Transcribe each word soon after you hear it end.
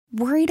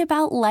Worried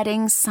about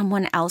letting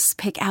someone else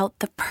pick out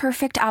the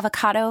perfect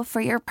avocado for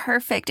your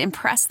perfect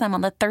impress them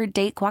on the third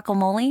date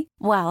guacamole?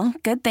 Well,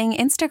 good thing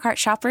Instacart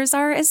shoppers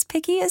are as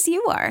picky as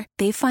you are.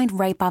 They find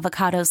ripe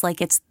avocados like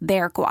it's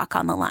their guac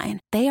on the line.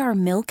 They are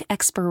milk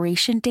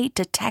expiration date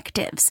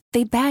detectives.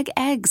 They bag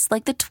eggs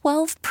like the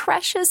 12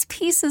 precious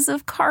pieces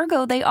of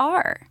cargo they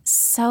are.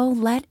 So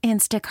let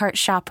Instacart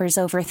shoppers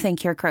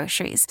overthink your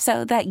groceries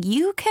so that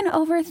you can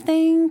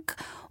overthink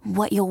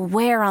what you'll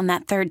wear on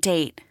that third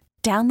date.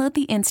 Download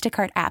the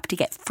Instacart app to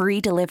get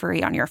free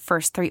delivery on your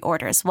first 3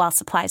 orders while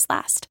supplies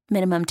last.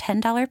 Minimum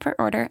 $10 per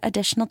order.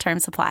 Additional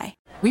terms apply.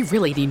 We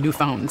really need new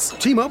phones.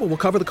 T-Mobile will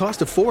cover the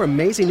cost of 4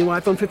 amazing new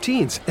iPhone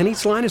 15s, and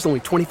each line is only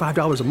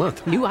 $25 a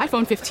month. New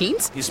iPhone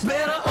 15s? It's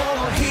better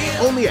over here.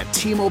 Only at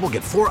T-Mobile,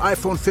 get 4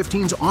 iPhone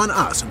 15s on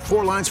us and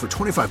 4 lines for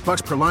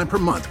 $25 per line per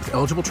month with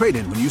eligible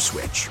trade-in when you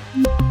switch.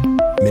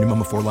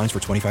 Minimum of 4 lines for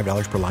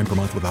 $25 per line per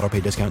month with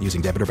autopay discount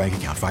using debit or bank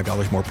account.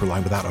 $5 more per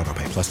line without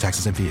autopay, plus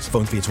taxes and fees.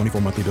 Phone fee at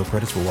 24 monthly bill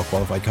credits for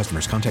well-qualified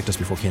customers. Contact us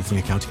before canceling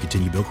account to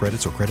continue bill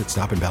credits or credit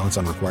stop and balance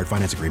on required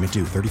finance agreement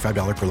due.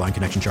 $35 per line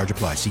connection charge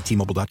applies. See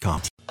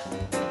T-Mobile.com.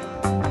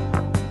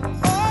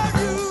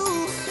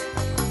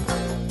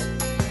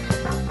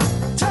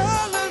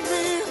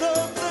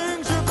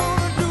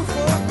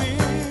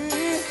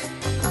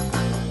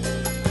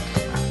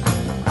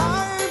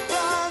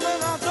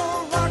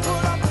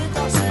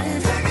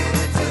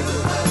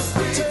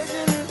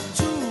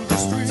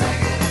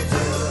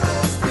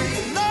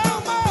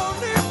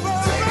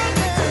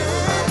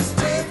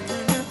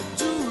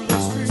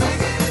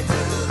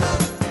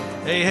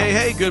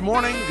 Hey, good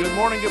morning,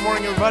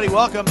 everybody.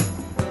 Welcome.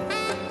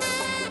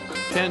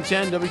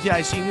 1010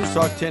 WTIC News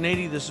Talk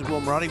 1080. This is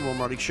Will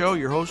Marotti Show.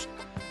 Your host,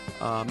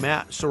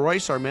 Matt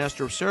Soroyce, our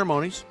Master of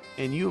Ceremonies,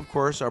 and you, of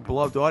course, our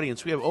beloved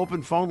audience. We have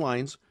open phone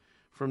lines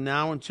from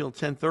now until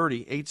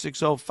 1030,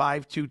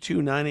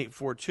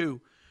 860-522-9842.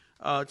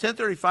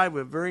 1035, we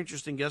have a very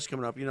interesting guest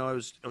coming up. You know, I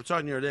was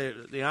talking the other day,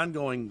 the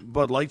ongoing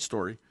Bud Light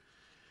story,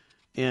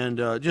 and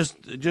just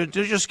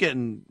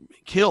getting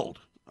killed.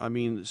 I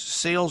mean,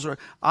 sales are.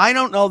 I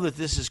don't know that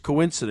this is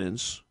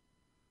coincidence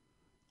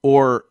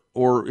or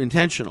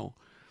intentional,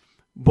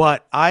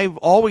 but I've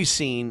always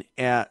seen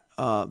at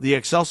the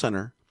Excel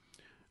Center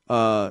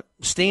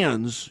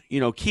stands,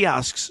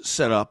 kiosks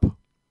set up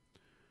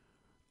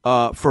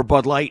for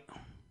Bud Light,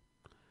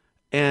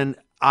 and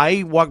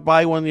I walked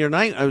by one the other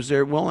night. I was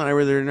there. Will and I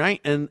were there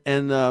tonight, and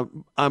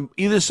on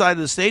either side of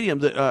the stadium,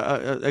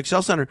 the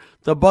Excel Center,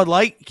 the Bud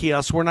Light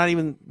kiosks were not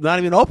even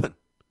open.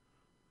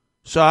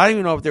 So I don't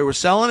even know if they were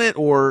selling it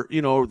or,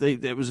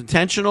 it was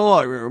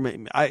intentional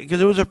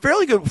because it was a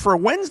fairly good, for a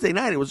Wednesday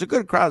night, it was a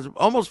good crowd,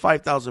 almost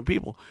 5,000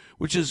 people,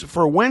 which is,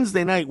 for a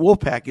Wednesday night,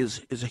 Wolfpack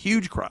is a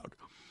huge crowd.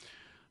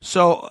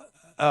 So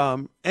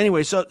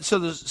anyway, so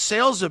the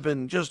sales have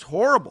been just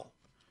horrible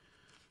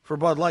for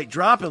Bud Light,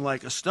 dropping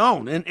like a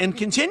stone and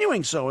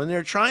continuing so. And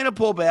they're trying to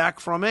pull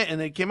back from it,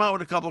 and they came out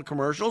with a couple of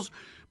commercials,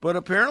 but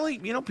apparently,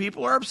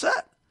 people are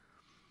upset.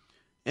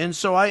 And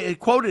so I had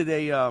quoted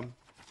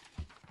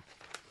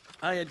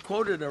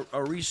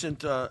a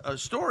recent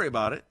story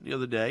about it the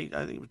other day,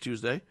 I think it was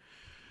Tuesday,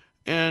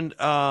 and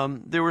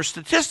there were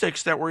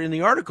statistics that were in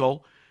the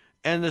article,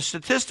 and the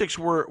statistics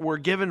were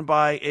given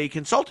by a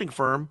consulting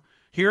firm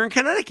here in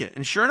Connecticut.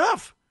 And sure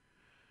enough,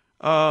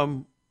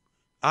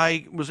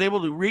 I was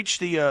able to reach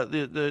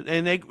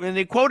and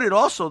they quoted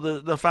also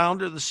the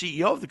founder, the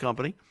CEO of the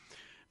company,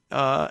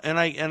 and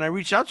I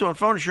reached out to him on the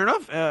phone, and sure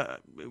enough,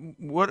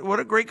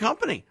 what a great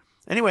company.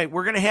 Anyway,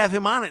 we're going to have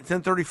him on at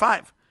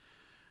 10:35.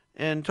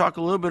 And talk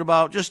a little bit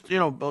about just,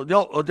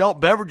 adult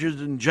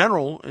beverages in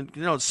general. And,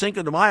 it's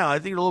Cinco de Mayo. I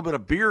think a little bit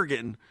of beer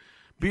and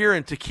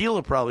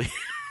tequila probably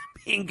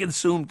being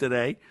consumed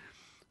today.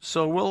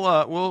 So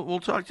we'll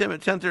talk to him at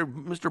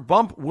 10:30. Mr.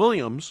 Bump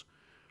Williams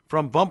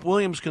from Bump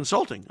Williams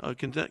Consulting, a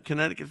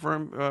Connecticut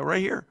firm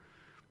right here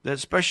that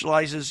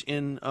specializes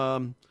in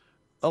a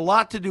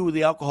lot to do with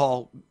the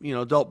alcohol,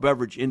 adult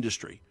beverage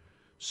industry.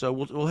 So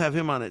we'll have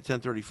him on at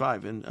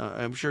 10:35, and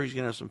I'm sure he's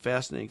going to have some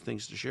fascinating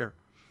things to share.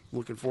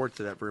 Looking forward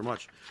to that very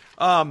much.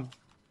 The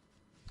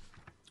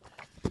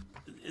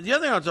other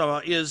thing I'll talk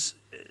about is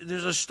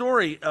there's a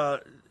story,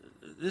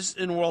 this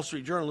in Wall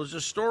Street Journal, there's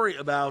a story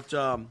about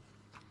the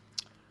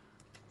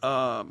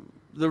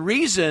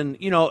reason,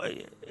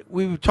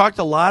 we've talked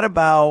a lot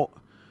about,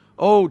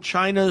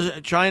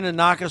 China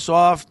knock us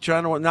off,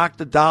 trying to knock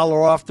the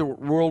dollar off the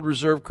world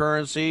reserve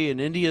currency, and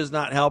India's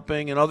not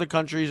helping, and other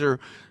countries are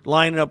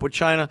lining up with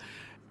China.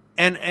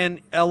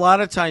 And a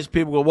lot of times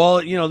people go, well,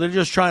 they're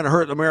just trying to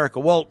hurt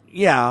America. Well,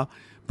 yeah,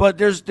 but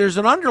there's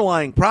an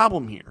underlying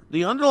problem here.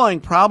 The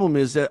underlying problem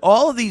is that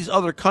all of these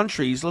other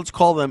countries, let's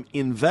call them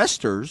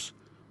investors,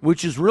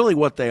 which is really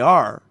what they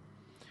are,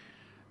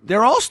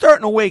 they're all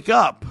starting to wake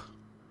up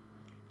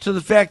to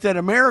the fact that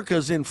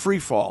America's in free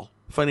fall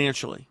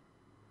financially.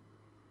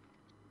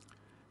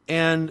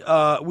 And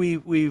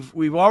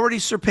we've already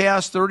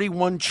surpassed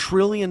 $31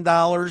 trillion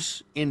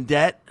in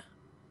debt.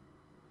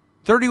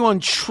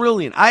 $31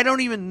 trillion. I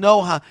don't even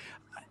know how.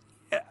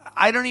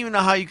 I don't even know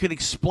how you could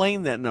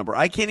explain that number.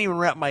 I can't even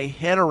wrap my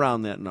head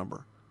around that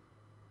number.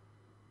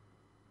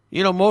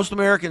 You know, most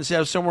Americans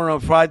have somewhere around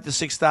 5,000 to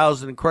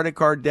 6,000 in credit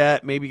card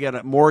debt. Maybe you got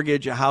a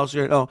mortgage, a house,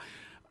 a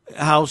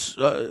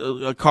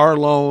car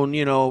loan.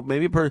 You know,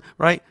 maybe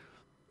right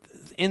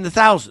in the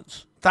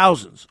thousands,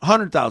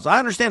 100,000. I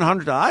understand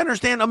 100,000. I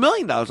understand $1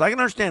 million. I can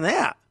understand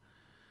that.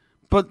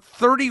 But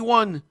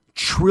 $31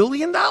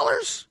 trillion?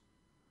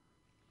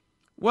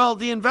 Well,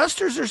 the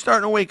investors are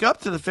starting to wake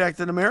up to the fact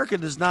that America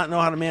does not know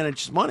how to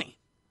manage its money.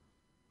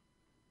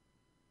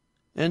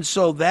 And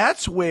so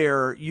that's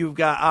where you've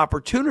got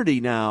opportunity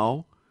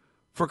now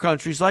for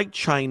countries like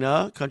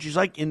China, countries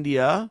like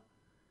India,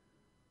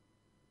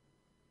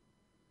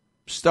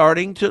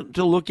 starting to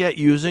look at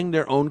using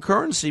their own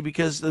currency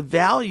because the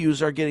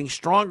values are getting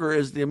stronger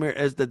as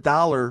the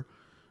dollar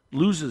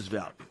loses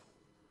value.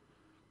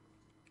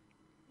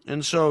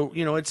 And so,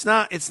 you know, it's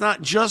not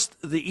just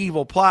the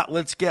evil plot,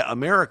 let's get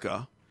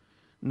America.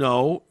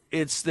 No,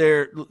 it's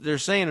they're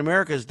saying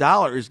America's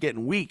dollar is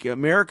getting weak.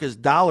 America's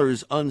dollar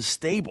is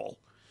unstable.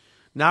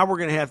 Now we're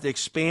going to have to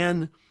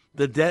expand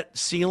the debt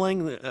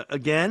ceiling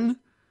again.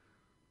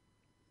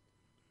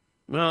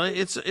 Well,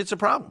 it's a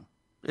problem.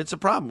 It's a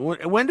problem.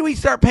 When do we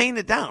start paying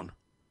it down?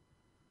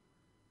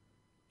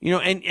 You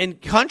know,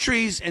 and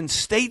countries and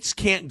states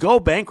can't go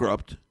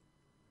bankrupt.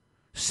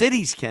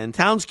 Cities can,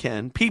 towns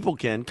can, people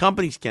can,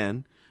 companies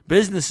can,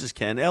 businesses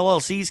can,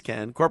 LLCs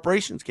can,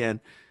 corporations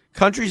can.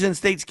 Countries and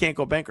states can't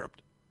go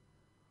bankrupt.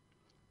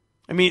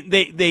 I mean,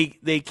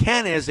 they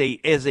can as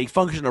a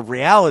function of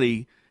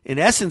reality, in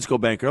essence, go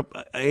bankrupt,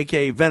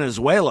 aka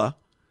Venezuela,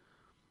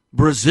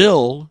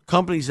 Brazil,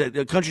 countries that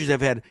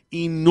have had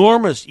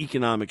enormous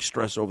economic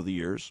stress over the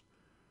years.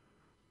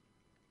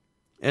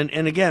 And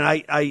again,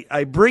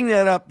 I bring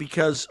that up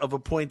because of a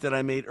point that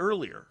I made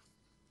earlier.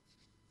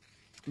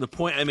 The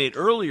point I made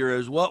earlier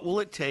is, what will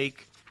it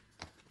take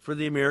for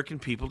the American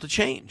people to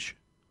change?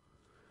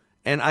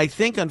 And I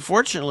think,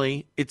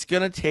 unfortunately, it's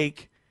going to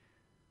take,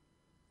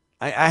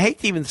 I hate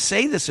to even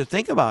say this or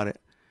think about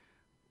it,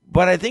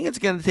 but I think it's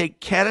going to take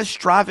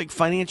catastrophic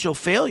financial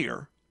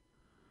failure,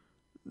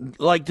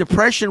 like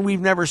depression we've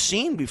never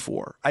seen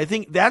before. I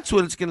think that's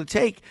what it's going to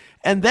take.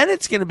 And then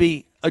it's going to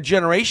be a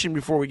generation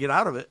before we get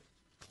out of it.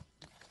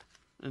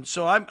 And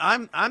so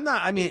I'm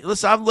not, I mean,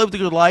 listen, I've lived a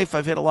good life.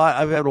 I've had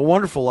a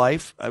wonderful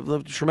life. I've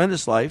lived a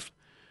tremendous life,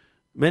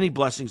 many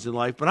blessings in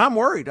life, but I'm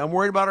worried. I'm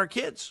worried about our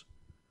kids.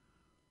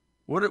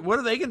 What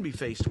are they going to be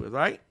faced with,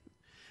 right?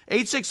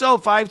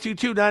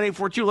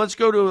 860-522-9842. Let's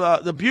go to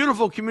the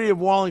beautiful community of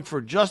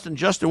Wallingford. Justin,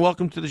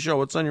 welcome to the show.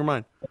 What's on your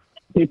mind?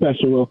 Hey,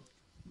 Pastor Will.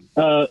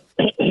 I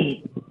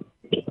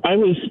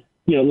was,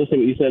 listening to what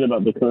you said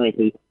about the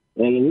currency,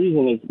 and the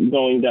reason it's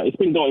going down, it's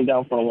been going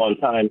down for a long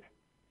time.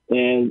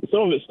 And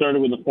some of it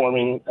started with the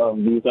forming of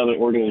these other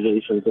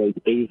organizations like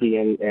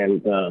ASEAN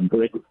and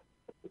BRIC.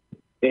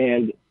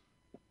 And,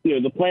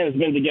 the plan has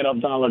been to get up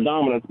dollar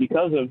dominance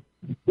because of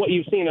what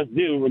you've seen us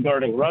do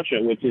regarding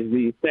Russia, which is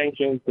the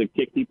sanctions to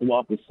kick people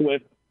off of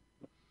SWIFT,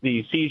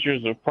 the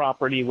seizures of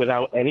property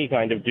without any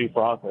kind of due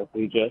process.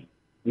 They just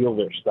steal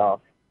their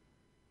stuff.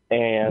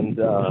 And,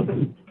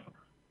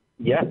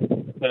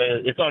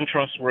 it's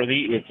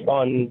untrustworthy. It's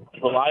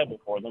unreliable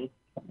for them.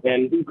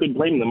 And who could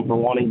blame them for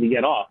wanting to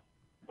get off?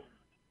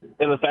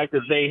 And the fact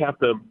that they have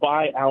to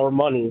buy our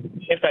money.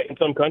 In fact, in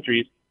some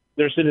countries,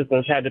 their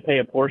citizens had to pay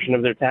a portion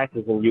of their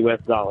taxes in U.S.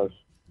 dollars.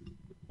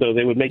 So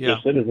they would make their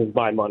citizens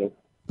buy money.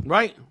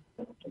 Right.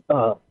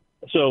 So,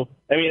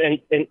 I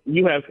mean, and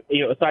you have,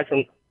 aside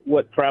from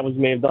what Travis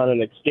may have done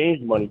in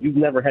exchange money, you've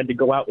never had to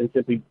go out and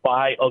simply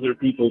buy other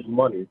people's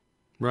money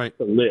to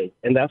live.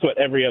 And that's what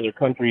every other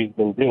country has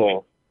been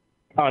doing.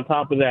 On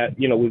top of that,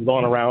 we've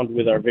gone around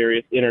with our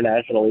various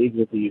international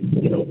agencies,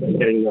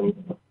 getting them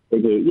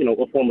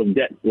into, a form of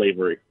debt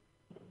slavery.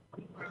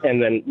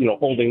 And then,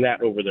 holding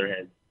that over their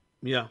heads.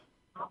 Yeah.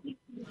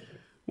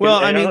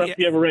 Well, I don't know if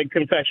you ever read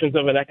Confessions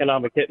of an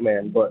Economic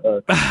Hitman, but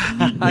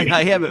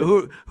I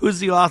haven't. Who's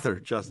the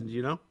author, Justin? Do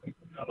you know?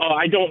 Oh,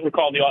 I don't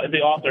recall the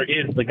author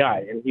is the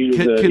guy, and he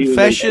was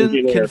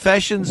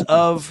Confessions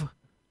of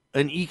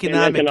an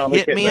Economic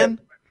Hitman.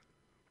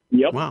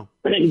 Yep. Wow.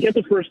 You get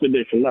the first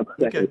edition, not the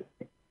second. Okay.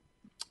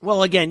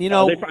 Well, again, I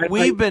know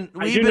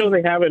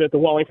they have it at the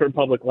Wallingford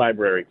Public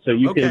Library, so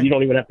you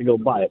don't even have to go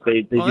buy it.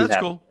 They do that's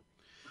have cool.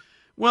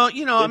 Well,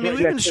 we've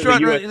been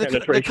strutting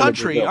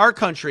our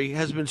country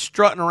has been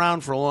strutting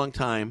around for a long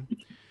time.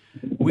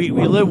 We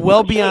live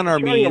well beyond our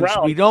means.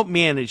 We don't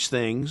manage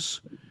things.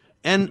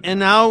 And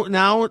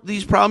now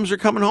these problems are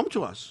coming home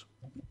to us.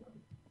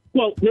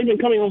 Well, they've been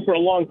coming home for a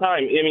long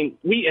time. I mean,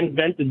 we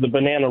invented the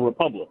Banana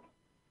Republic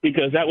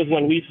because that was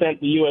when we sent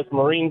the U.S.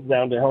 Marines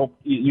down to help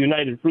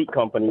United Fruit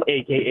Company,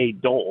 a.k.a.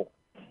 Dole.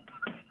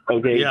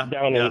 Okay,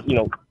 down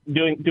in,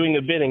 doing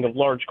the bidding of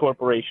large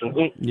corporations.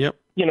 And, yep.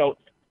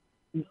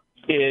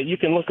 You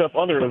can look up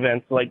other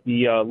events like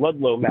the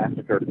Ludlow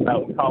Massacre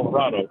out in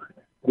Colorado,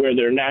 where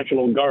their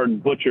National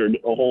Guard butchered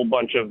a whole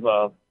bunch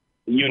of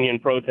Union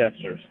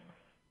protesters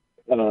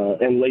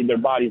and laid their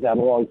bodies out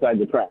alongside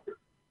the track.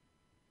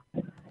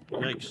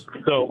 Thanks.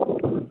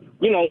 So,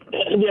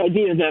 the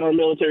idea that our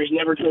military has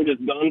never turned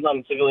its guns on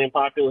the civilian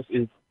populace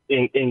is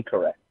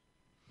incorrect.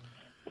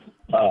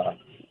 But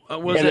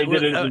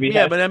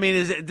I mean,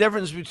 is it a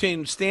difference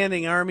between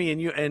standing army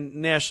and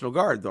National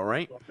Guard, though,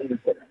 right?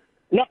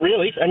 Not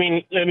really. I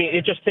mean,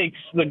 it just takes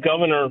the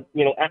governor,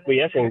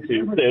 acquiescing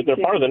to. They're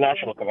part of the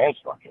national command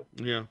structure.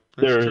 Yeah,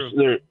 that's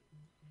true.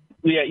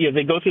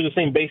 They go through the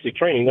same basic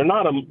training. They're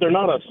not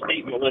a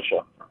state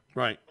militia.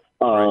 Right.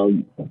 They're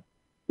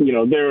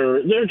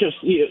just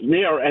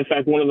they are in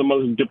fact one of the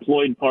most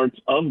deployed parts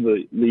of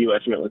the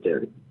U.S.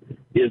 military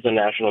is the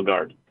National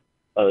Guard.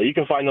 You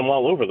can find them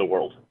all over the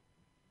world.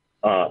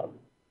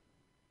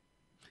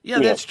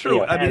 That's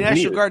true. I mean,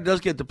 National Guard does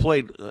get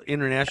deployed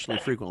internationally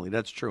frequently.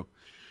 That's true.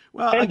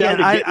 Well, again,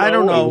 I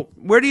don't know.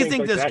 Where do you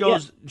think this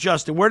goes,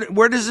 Justin?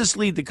 Where does this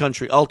lead the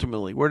country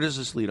ultimately? Where does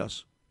this lead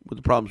us with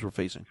the problems we're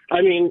facing?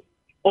 I mean,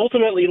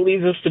 ultimately, it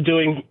leads us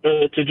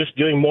to just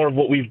doing more of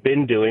what we've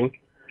been doing,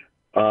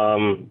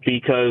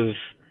 because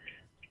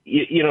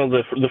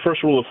the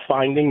first rule of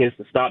finding is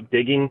to stop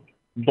digging.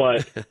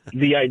 But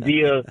the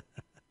idea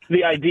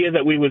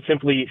that we would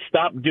simply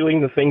stop doing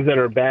the things that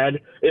are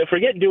bad,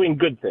 forget doing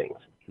good things.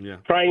 Yeah.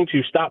 Trying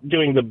to stop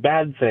doing the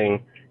bad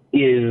thing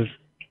is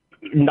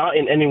not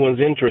in anyone's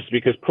interest,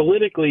 because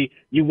politically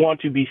you want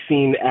to be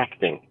seen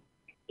acting.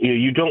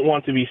 You don't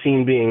want to be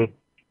seen being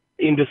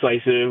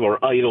indecisive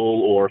or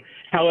idle or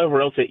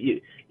however else.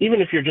 Even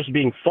if you're just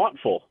being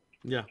thoughtful,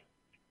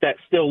 that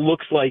still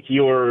looks like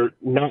you're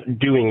not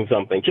doing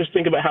something. Just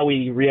think about how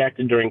we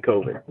reacted during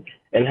COVID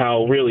and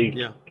how really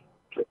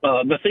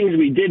the things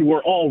we did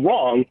were all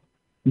wrong,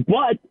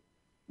 but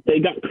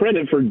they got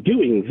credit for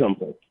doing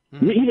something,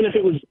 even if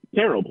it was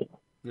terrible.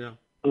 Yeah.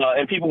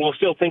 And people will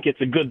still think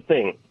it's a good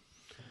thing.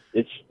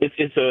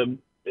 It's a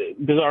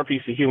bizarre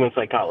piece of human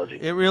psychology.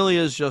 It really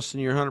is, Justin.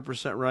 You're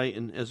 100% right.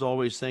 And as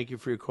always, thank you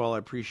for your call. I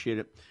appreciate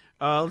it.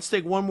 Let's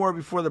take one more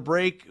before the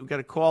break. We've got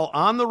a call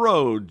on the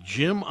road.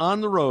 Jim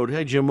on the road.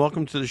 Hey, Jim,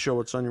 welcome to the show.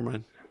 What's on your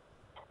mind?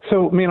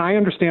 So, I mean, I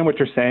understand what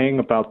you're saying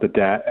about the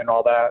debt and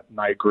all that, and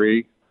I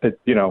agree. It's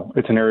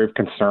an area of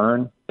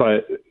concern.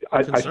 But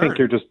I think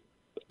you're just,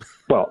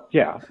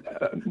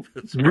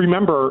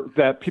 remember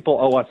that people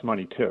owe us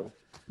money, too.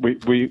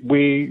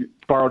 We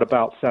borrowed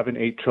about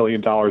 $7-8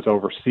 trillion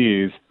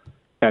overseas,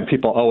 and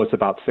people owe us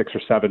about $6 or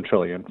 $7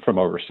 trillion from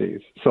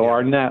overseas. So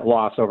our net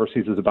loss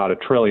overseas is about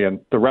 $1 trillion.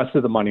 The rest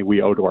of the money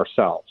we owe to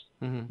ourselves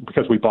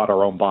because we bought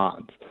our own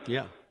bonds.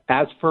 Yeah.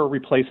 As for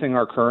replacing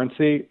our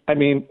currency, I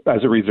mean,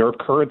 as a reserve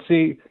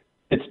currency,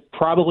 it's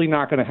probably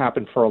not going to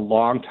happen for a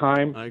long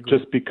time,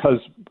 just because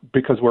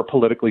we're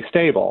politically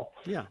stable.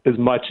 Yeah. As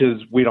much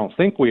as we don't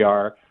think we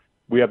are.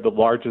 We have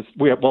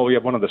we have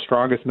one of the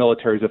strongest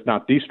militaries, if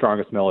not the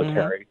strongest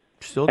military,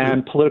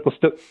 and political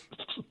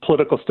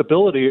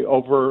stability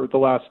over the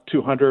last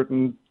 200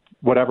 and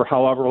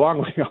however long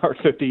we are,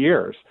 50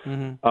 years.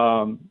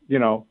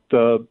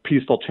 The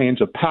peaceful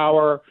change of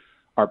power,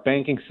 our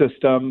banking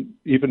system,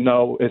 even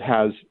though it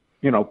has,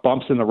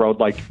 bumps in the road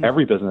like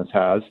every business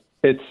has,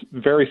 it's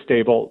very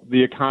stable.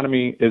 The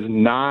economy is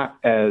not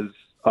as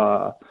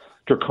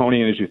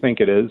draconian as you think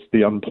it is.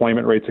 The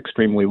unemployment rate's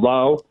extremely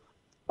low.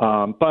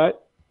 But,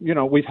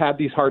 we've had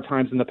these hard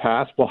times in the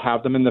past. We'll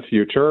have them in the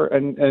future,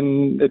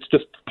 and it's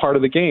just part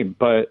of the game.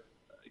 But,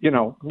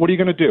 what are you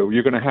going to do?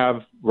 You're going to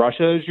have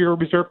Russia as your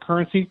reserve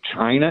currency,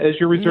 China as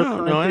your reserve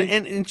currency?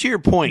 No, and to your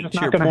point,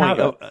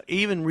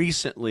 even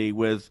recently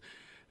with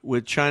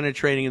China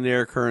trading in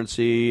their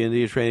currency,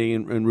 India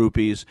trading in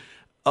rupees,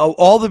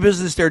 all the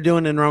business they're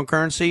doing in their own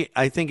currency,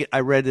 I think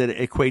I read that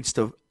it equates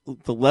to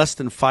less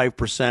than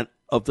 5%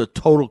 of the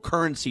total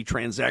currency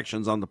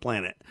transactions on the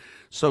planet.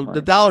 So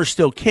the dollar's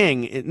still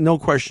king, no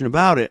question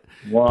about it.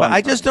 But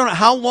I just don't know,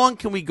 how long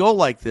can we go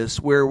like this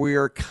where we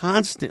are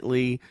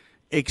constantly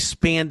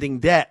expanding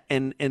debt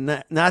and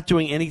not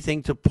doing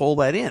anything to pull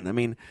that in? I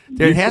mean,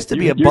 there has to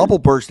be a bubble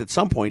burst at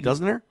some point,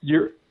 doesn't there?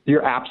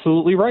 You're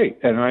absolutely right,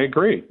 and I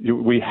agree.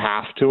 We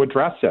have to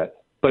address it.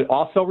 But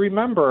also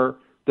remember,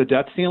 the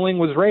debt ceiling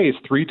was raised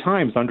 3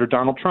 times under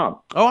Donald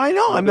Trump. Oh, I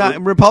know.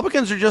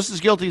 Republicans are just as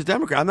guilty as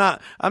Democrats.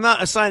 I'm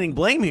not assigning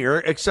blame here,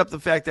 except the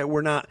fact that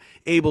we're not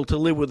able to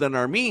live within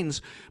our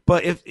means.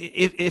 But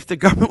if the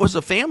government was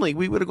a family,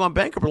 we would have gone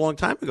bankrupt a long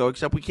time ago.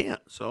 Except we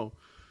can't. So,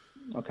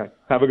 okay.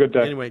 Have a good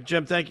day. Anyway,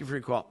 Jim, thank you for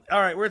your call.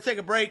 All right, we're gonna take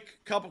a break.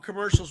 A couple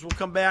commercials. We'll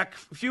come back.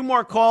 A few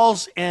more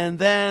calls, and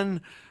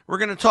then we're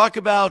gonna talk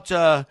about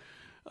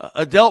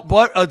adult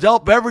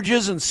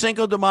beverages and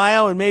Cinco de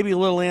Mayo and maybe a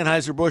little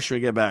Anheuser-Busch when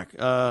we get back,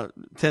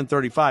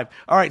 10:35.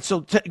 All right,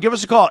 so give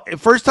us a call.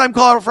 First-time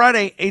call on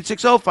Friday,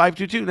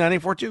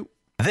 860-522-9842.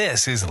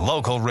 This is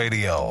Local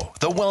Radio,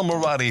 The Will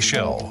Marotti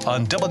Show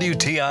on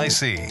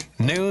WTIC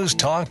News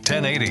Talk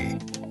 1080.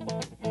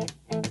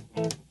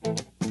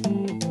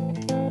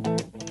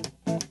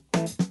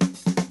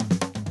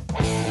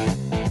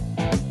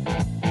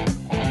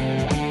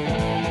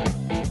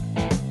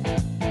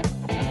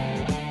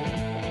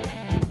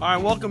 All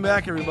right, welcome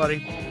back, everybody.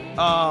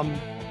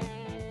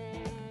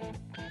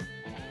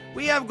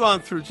 We have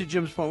gone through, to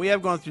Jim's point, we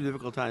have gone through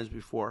difficult times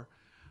before.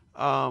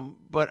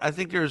 But I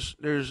think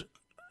there's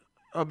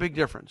a big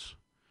difference.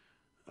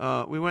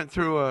 We went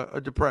through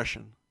a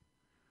depression.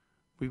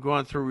 We've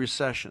gone through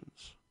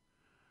recessions.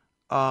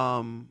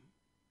 And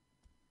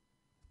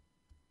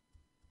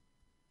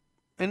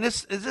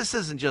this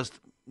isn't just,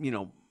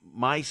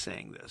 my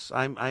saying this.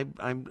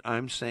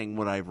 I'm saying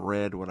what I've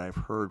read, what I've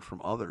heard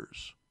from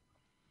others.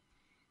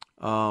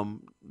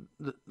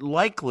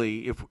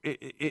 Likely, if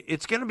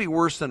it's going to be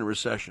worse than a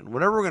recession,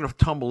 whatever we're going to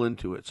tumble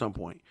into at some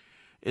point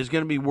is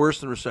going to be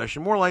worse than a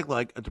recession, more likely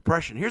like a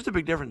depression. Here's the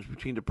big difference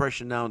between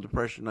depression now and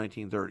depression in the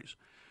 1930s.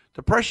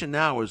 Depression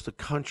now is the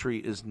country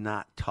is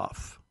not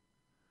tough.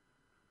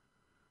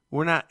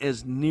 We're not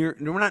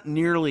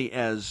nearly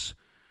as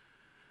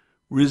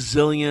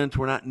resilient.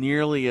 We're not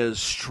nearly as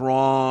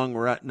strong.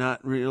 We're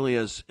not really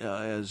as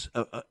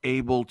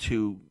able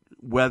to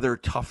weather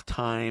tough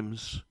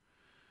times.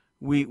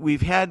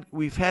 We've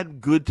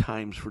had good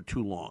times for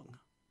too long,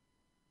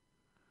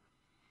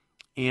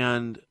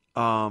 and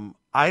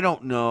I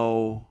don't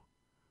know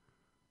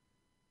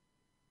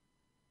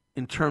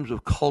in terms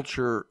of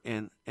culture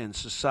and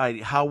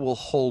society how we'll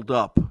hold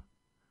up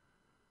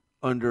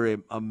under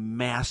a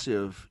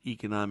massive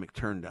economic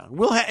turndown.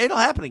 It'll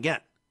happen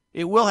again.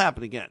 It will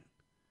happen again.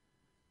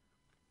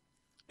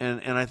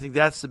 And I think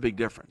that's the big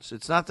difference.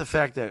 It's not the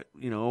fact that,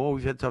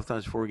 we've had tough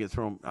times before we get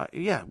thrown.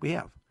 Yeah, we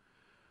have.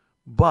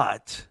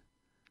 But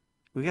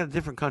we got a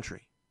different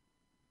country.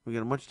 We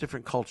got a much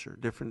different culture,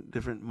 different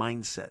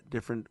mindset,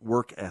 different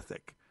work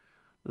ethic.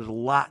 There's a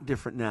lot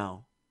different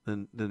now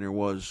than there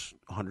was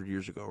 100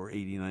 years ago or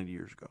 80, 90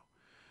 years ago.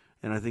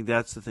 And I think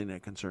that's the thing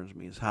that concerns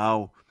me is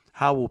how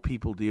will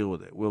people deal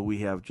with it? Will we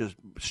have just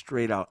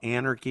straight out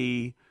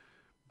anarchy,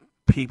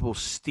 people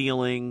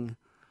stealing,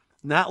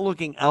 not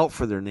looking out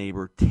for their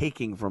neighbor,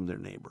 taking from their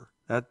neighbor?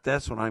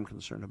 That's what I'm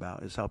concerned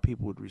about, is how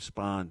people would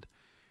respond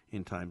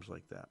in times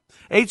like that.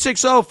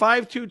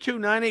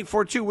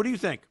 860-522-9842. What do you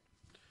think?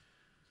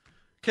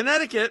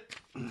 Connecticut,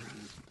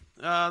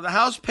 the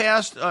House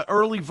passed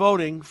early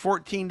voting,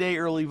 14-day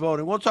early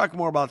voting. We'll talk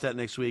more about that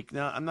next week.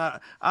 Now, I'm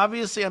not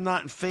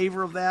in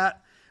favor of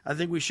that. I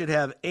think we should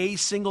have a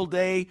single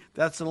day.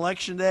 That's an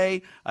election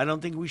day. I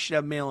don't think we should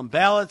have mail-in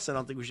ballots. I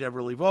don't think we should have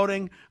early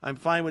voting. I'm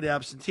fine with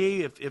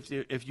absentee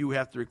if you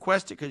have to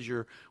request it because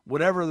you're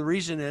whatever the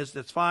reason is.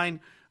 That's fine.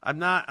 I'm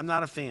not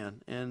a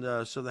fan.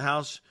 And so the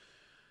House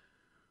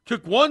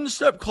took one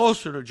step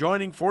closer to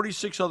joining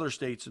 46 other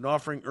states and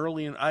offering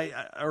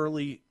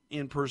early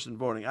in-person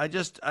voting. I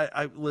just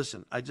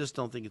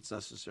don't think it's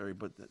necessary,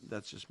 but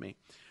that's just me.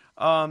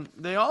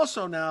 They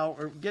also now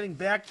are getting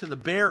back to the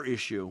bear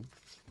issue.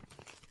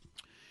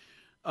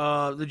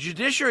 The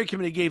Judiciary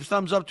Committee gave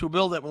thumbs up to a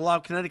bill that would allow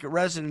Connecticut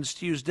residents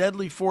to use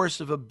deadly force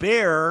if a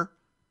bear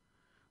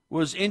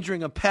was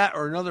injuring a pet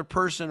or another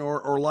person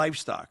or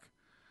livestock.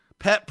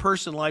 Pet,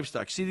 person,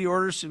 livestock. See the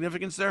order of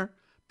significance there?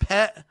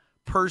 Pet,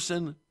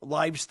 person,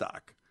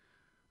 livestock.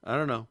 I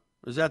don't know.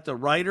 Is that the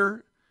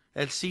writer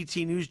at CT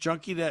News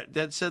Junkie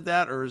that said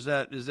that, or is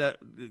that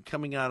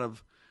coming out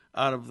of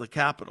the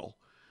Capitol?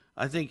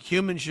 I think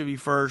humans should be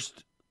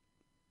first,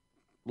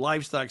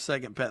 livestock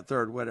second, pet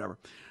third, whatever.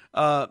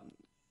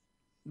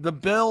 The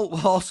bill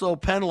will also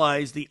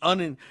penalize the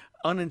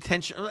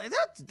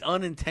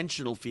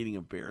unintentional feeding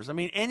of bears. I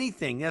mean,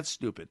 anything, that's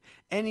stupid.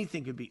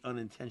 Anything could be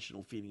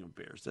unintentional feeding of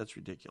bears. That's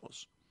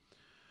ridiculous.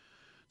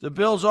 The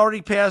bill's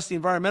already passed the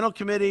Environmental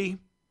Committee.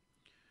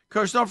 Of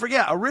course, don't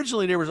forget,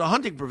 originally there was a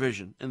hunting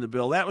provision in the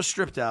bill. That was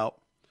stripped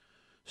out.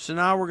 So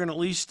now we're going to at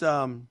least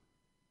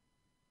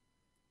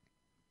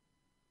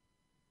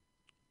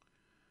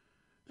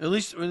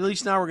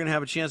now we're going to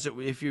have a chance that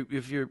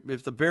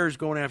if the bear is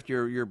going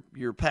after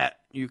your pet,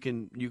 you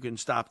can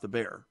stop the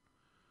bear.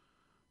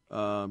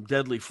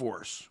 Deadly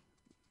force,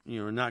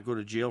 and not go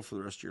to jail for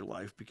the rest of your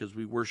life because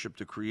we worship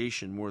the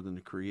creation more than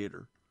the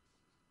creator.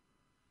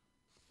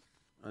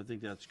 I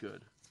think that's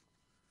good.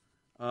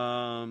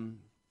 All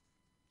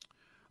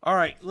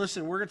right,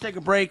 listen, we're going to take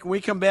a break. When we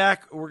come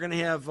back, we're going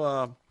to have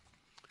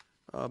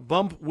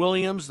Bump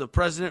Williams, the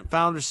president,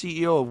 founder,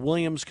 CEO of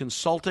Williams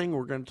Consulting.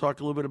 We're going to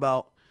talk a little bit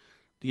about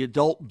the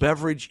adult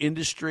beverage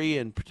industry,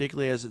 and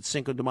particularly as it's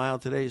Cinco de Mayo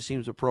today, it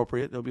seems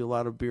appropriate. There'll be a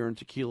lot of beer and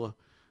tequila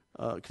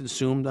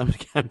consumed, I'm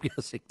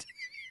guessing.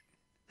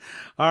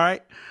 All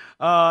right.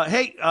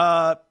 Hey,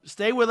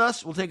 stay with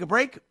us. We'll take a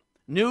break.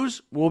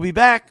 News, we'll be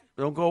back.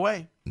 Don't go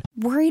away.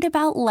 Worried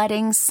about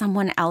letting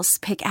someone else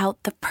pick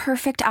out the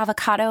perfect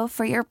avocado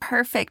for your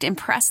perfect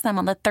impress them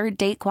on the third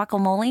date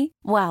guacamole?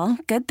 Well,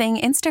 good thing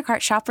Instacart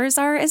shoppers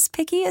are as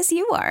picky as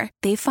you are.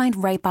 They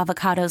find ripe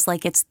avocados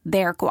like it's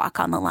their guac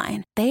on the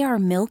line. They are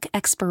milk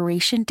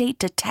expiration date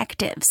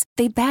detectives.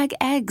 They bag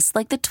eggs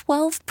like the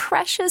 12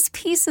 precious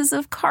pieces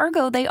of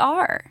cargo they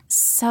are.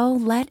 So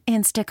let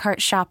Instacart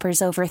shoppers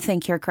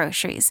overthink your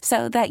groceries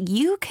so that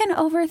you can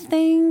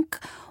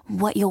overthink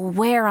what you'll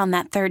wear on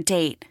that third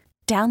date.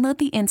 Download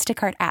the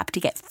Instacart app to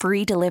get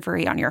free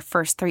delivery on your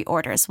first 3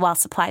 orders while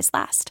supplies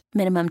last.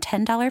 Minimum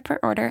 $10 per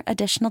order.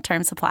 Additional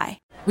terms apply.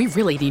 We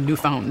really need new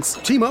phones.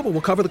 T-Mobile will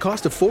cover the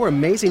cost of 4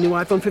 amazing new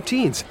iPhone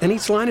 15s, and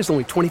each line is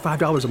only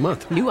 $25 a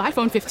month. New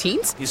iPhone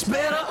 15s? It's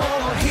better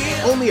over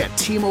here. Only at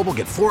T-Mobile,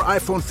 get 4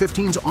 iPhone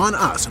 15s on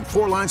us and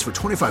 4 lines for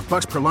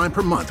 $25 per line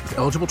per month with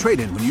eligible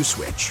trade-in when you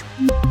switch.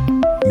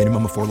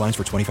 Minimum of 4 lines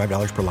for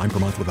 $25 per line per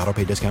month with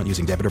autopay discount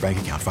using debit or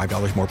bank account.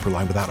 $5 more per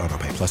line without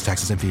autopay, plus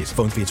taxes and fees.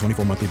 Phone fee at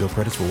 24 monthly bill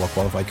credits for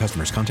well-qualified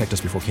customers. Contact us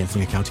before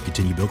canceling account to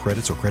continue bill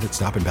credits or credit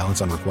stop and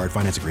balance on required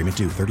finance agreement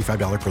due.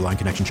 $35 per line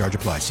connection charge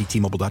applies. See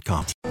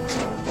T-Mobile.com.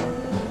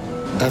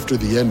 After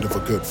the end of a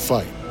good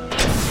fight,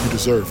 you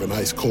deserve an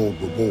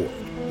ice-cold reward.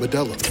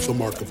 Modelo is the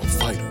mark of a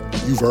fighter.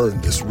 You've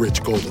earned this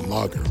rich golden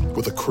lager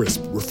with a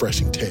crisp,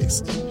 refreshing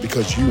taste.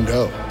 Because you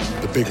know,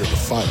 the bigger the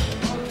fight,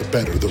 the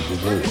better the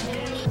reward.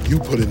 You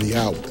put in the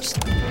hours,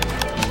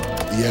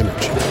 the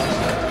energy,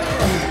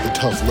 the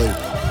tough labor.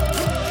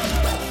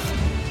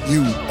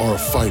 You are a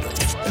fighter,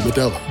 and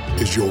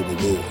Modelo is your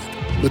reward.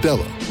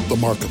 Modelo, the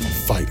mark of a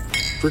fighter.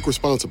 Drink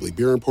responsibly.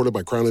 Beer imported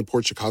by Crown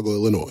Imports, Chicago,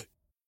 Illinois.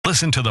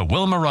 Listen to The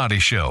Will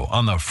Marotti Show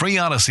on the free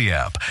Odyssey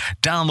app.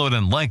 Download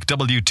and like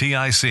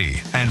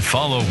WTIC and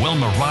follow Will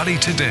Marotti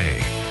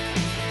today.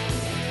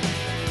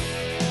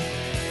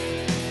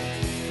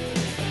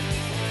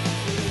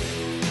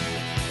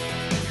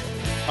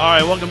 All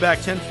right, welcome back,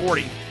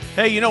 1040.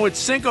 Hey, it's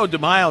Cinco de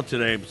Mayo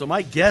today, so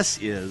my guess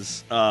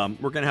is we're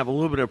going to have a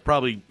little bit of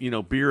probably,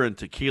 beer and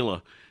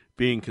tequila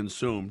being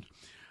consumed.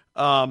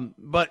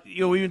 But,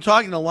 we've been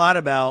talking a lot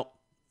about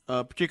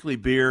particularly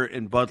beer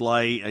and Bud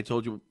Light. I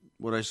told you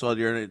what I saw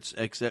there, and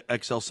it's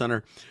XL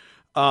Center.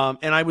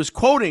 And I was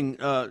quoting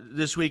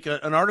this week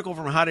an article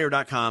from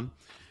hotair.com,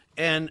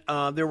 and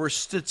there were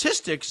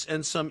statistics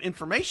and some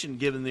information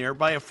given there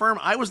by a firm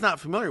I was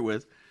not familiar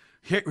with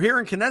here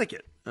in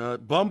Connecticut.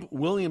 Bump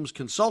Williams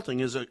Consulting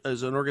is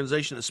an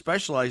organization that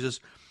specializes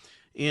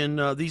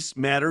in these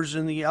matters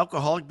in the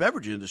alcoholic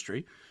beverage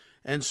industry.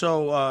 And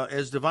so,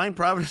 as divine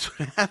providence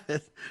would have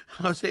it,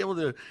 I was able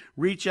to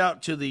reach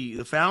out to the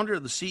founder,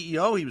 the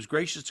CEO. He was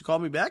gracious to call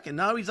me back, and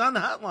now he's on the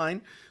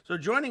hotline. So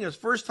joining us,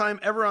 first time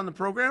ever on the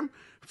program,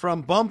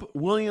 from Bump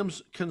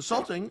Williams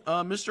Consulting,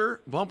 Mr.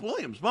 Bump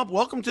Williams. Bump,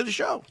 welcome to the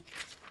show.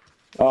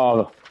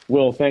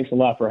 Will, thanks a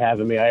lot for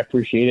having me. I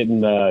appreciate it,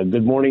 and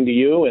good morning to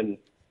you and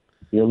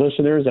your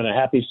listeners, and a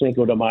happy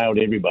Cinco de Mayo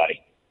to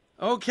everybody.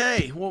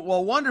 Okay,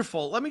 well,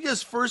 wonderful. Let me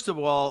just, first of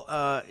all,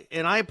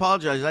 and I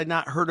apologize, I'd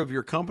not heard of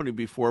your company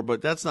before,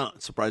 but that's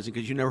not surprising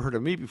because you never heard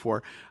of me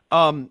before.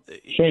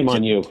 Shame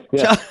on you.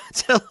 Yeah.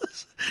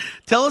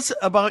 Tell us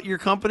about your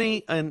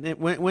company, and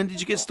when did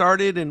you get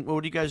started, and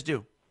what do you guys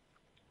do?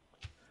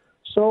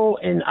 So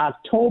in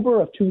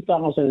October of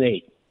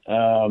 2008,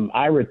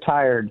 I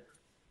retired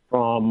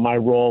from my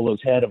role as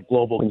head of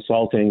global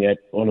consulting at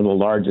one of the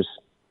largest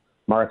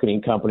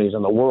marketing companies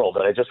in the world,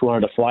 and I just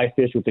wanted to fly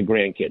fish with the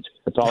grandkids.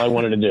 That's all I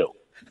wanted to do.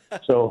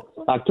 So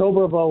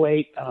October of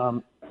 2008,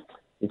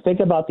 you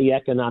think about the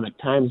economic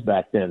times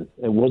back then.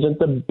 It wasn't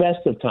the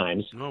best of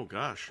times. Oh,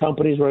 gosh.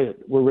 Companies were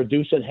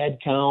reducing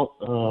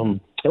headcount.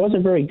 It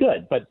wasn't very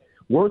good, but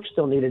work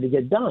still needed to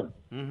get done.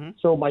 Mm-hmm.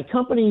 So my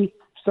company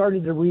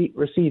started to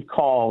receive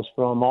calls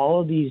from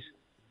all of these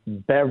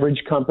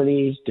beverage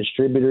companies,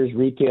 distributors,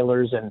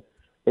 retailers, and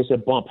they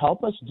said, Bump,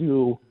 help us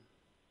do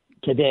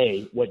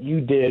today what you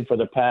did for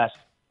the past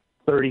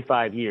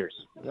 35 years.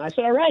 And I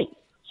said, all right.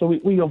 So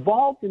we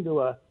evolved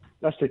into a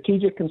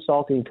strategic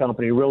consulting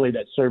company really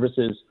that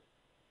services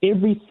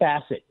every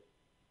facet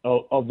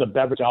of the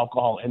beverage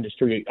alcohol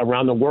industry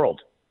around the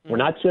world. Mm-hmm. We're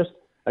not just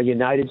a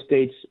United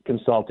States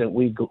consultant.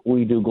 We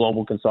do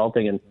global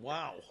consulting. And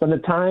wow. From the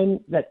time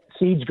that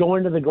seeds go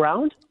into the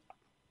ground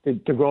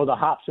to grow the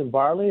hops and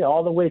barley,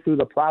 all the way through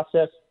the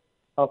process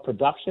of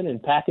production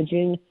and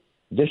packaging,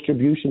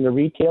 distribution to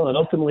retail, and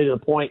ultimately to the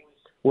point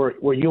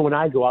where you and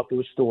I go out to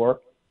a store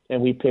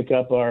and we pick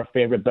up our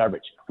favorite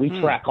beverage. We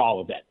track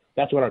all of that.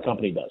 That's what our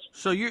company does.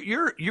 So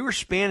you're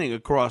spanning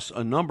across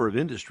a number of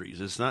industries.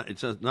 It's not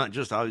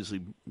just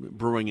obviously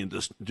brewing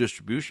and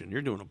distribution.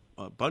 You're doing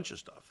a bunch of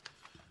stuff.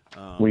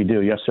 We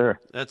do, yes, sir.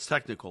 That's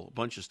technical, a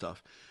bunch of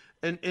stuff.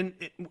 And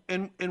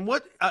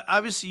what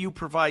obviously you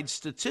provide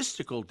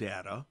statistical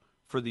data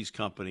for these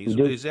companies.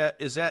 Is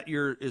that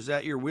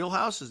your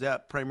wheelhouse? Is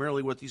that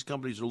primarily what these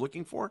companies are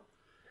looking for?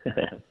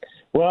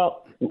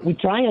 Well, we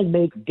try and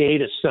make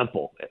data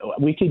simple.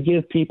 We could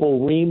give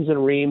people reams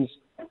and reams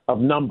of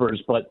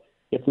numbers, but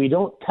if we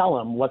don't tell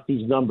them what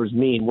these numbers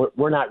mean,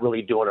 we're not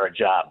really doing our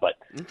job. But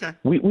okay.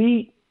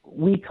 we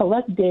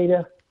collect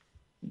data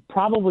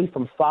probably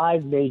from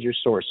 5 major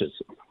sources,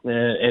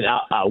 and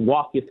I'll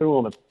walk you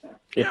through them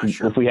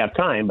if we have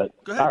time. But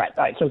all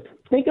right. So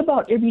think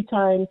about every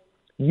time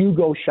you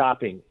go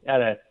shopping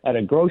at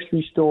a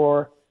grocery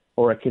store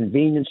or a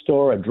convenience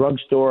store, a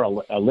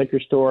drugstore, a liquor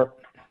store.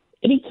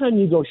 Anytime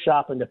you go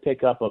shopping to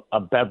pick up a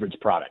beverage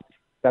product,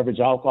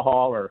 beverage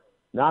alcohol or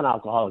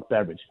non-alcoholic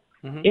beverage,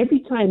 every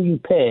time you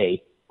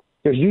pay,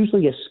 there's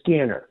usually a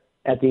scanner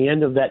at the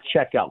end of that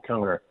checkout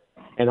counter,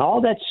 and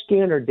all that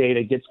scanner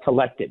data gets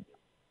collected,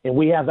 and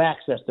we have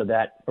access to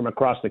that from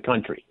across the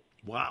country.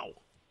 Wow.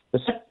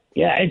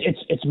 Yeah,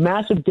 it's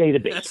massive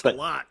database. That's a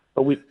lot.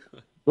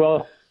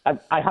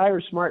 I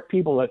hire smart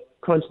people that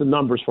crunch the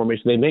numbers for me,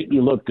 so they make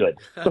me look good.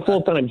 It's a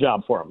full-time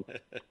job for them.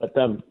 But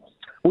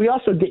we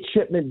also get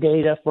shipment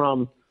data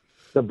from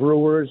the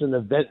brewers and the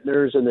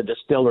vintners and the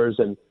distillers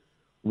and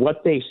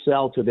what they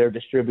sell to their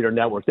distributor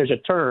network. There's a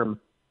term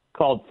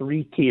called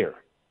 3-tier.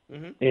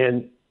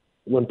 And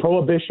when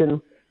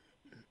Prohibition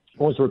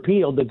was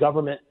repealed, the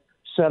government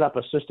set up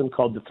a system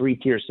called the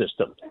 3-tier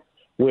system,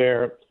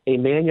 where a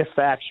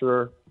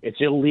manufacturer, it's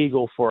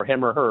illegal for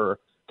him or her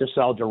to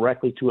sell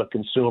directly to a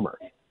consumer.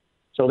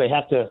 So they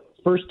have to,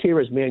 first tier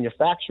is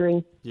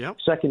manufacturing,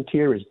 second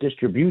tier is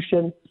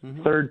distribution,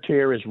 third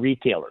tier is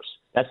retailers.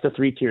 That's the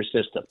 3-tier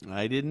system.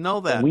 I didn't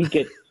know that. And we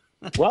get,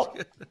 well,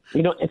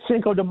 it's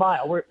Cinco de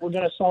Mayo. We're going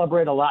to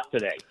celebrate a lot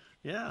today.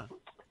 Yeah.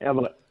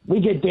 And we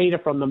get data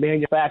from the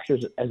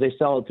manufacturers as they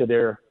sell it to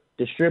their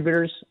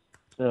distributors.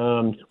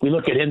 We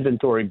look at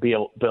inventory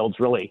builds,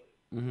 really,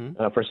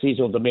 for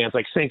seasonal demands.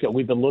 Like Cinco,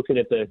 we've been looking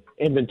at the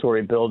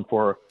inventory build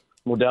for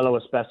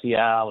Modelo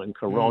Especial and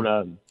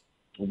Corona.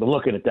 We've been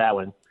looking at that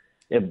one.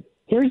 And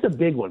here's the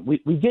big one.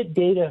 We get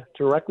data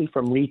directly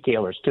from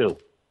retailers, too.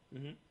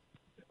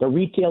 The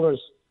retailers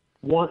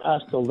want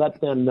us to let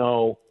them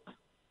know,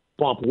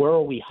 Bump, where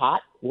are we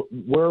hot?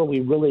 Where are we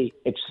really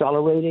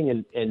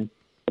accelerating and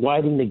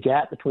widening the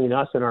gap between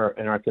us and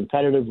our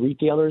competitive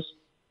retailers?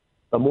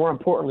 But more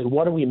importantly,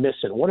 what are we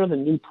missing? What are the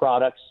new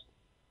products?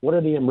 What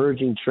are the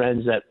emerging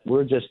trends that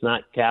we're just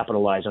not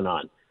capitalizing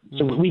on?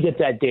 So we get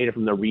that data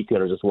from the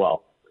retailers as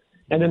well.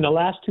 And then the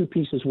last two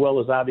pieces as well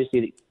is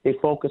obviously they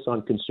focus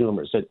on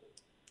consumers. That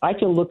I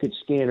can look at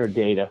scanner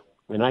data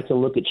and I can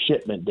look at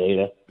shipment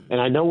data,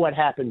 and I know what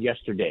happened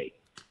yesterday.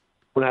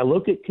 When I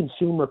look at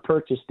consumer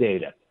purchase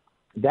data,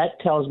 that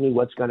tells me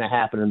what's going to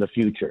happen in the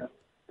future,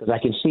 because I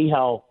can see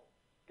how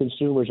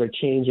consumers are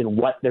changing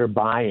what they're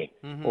buying,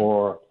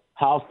 or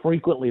how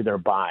frequently they're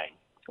buying,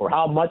 or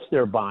how much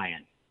they're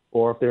buying,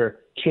 or if they're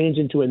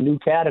changing to a new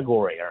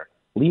category or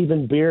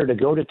leaving beer to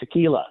go to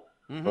tequila.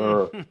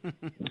 So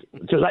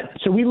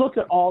we look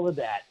at all of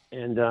that,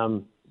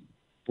 and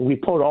we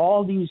put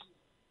all these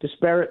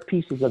disparate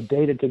pieces of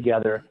data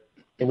together,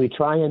 and we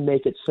try and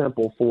make it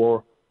simple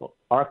for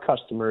our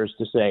customers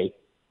to say,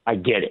 I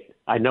get it.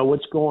 I know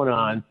what's going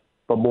on,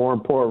 but more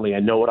importantly, I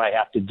know what I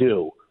have to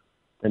do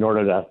in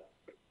order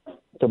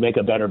to make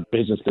a better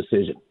business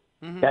decision.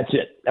 That's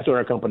it. That's what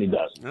our company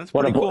does. That's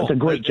pretty cool. It's a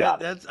great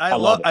job. I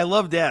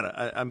love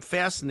data. I'm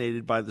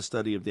fascinated by the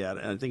study of data,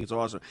 and I think it's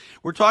awesome.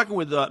 We're talking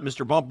with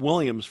Mr. Bump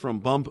Williams from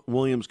Bump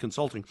Williams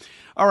Consulting.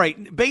 All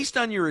right, based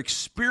on your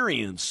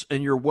experience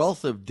and your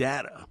wealth of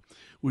data,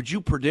 would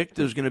you predict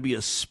there's going to be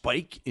a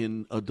spike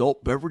in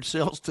adult beverage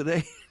sales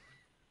today?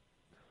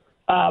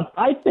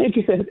 I think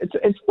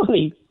it's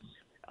funny.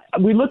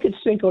 We look at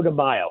Cinco de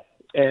Mayo,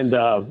 and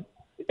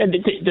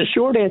the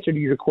short answer to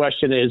your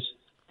question is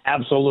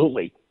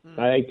absolutely.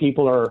 I think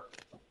people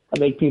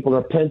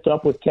are pent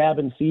up with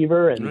cabin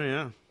fever,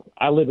 and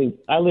I live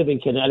in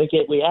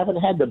Connecticut. We haven't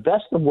had the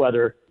best of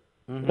weather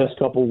the past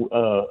couple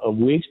of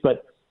weeks,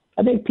 but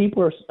I think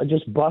people are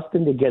just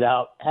busting to get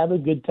out, have a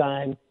good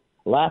time,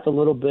 laugh a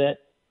little bit,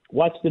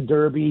 watch the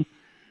Derby,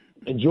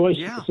 enjoy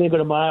Cinco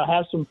de Mayo,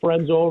 have some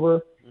friends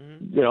over.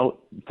 You know,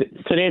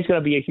 today's going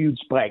to be a huge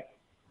spike.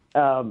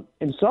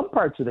 In some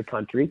parts of the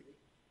country,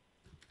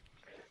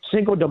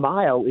 Cinco de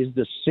Mayo is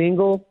the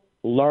single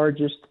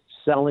largest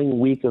selling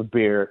week of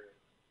beer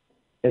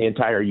in the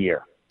entire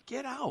year.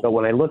 Get out. So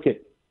when I look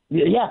at,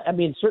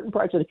 certain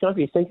parts of the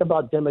country, think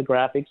about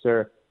demographics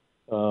or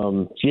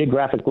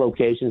geographic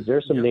locations.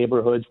 There's some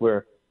neighborhoods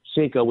where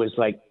Cinco is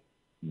like,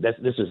 this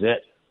is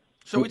it.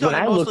 So we're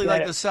talking mostly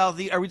like the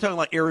Southeast. Are we talking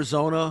like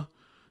Arizona,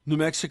 New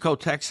Mexico,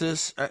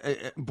 Texas,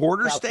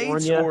 border California,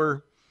 states,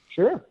 or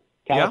sure,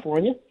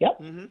 California?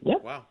 Yep.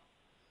 Yep. Wow.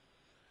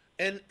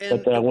 And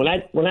but when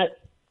I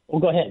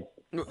go ahead.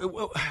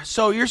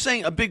 So you're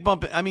saying a big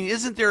bump? I mean,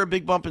 isn't there a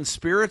big bump in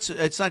spirits?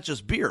 It's not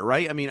just beer,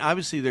 right? I mean,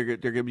 obviously they're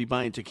going to be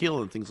buying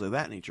tequila and things of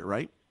that nature,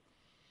 right?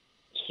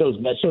 So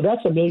that's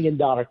 $1 million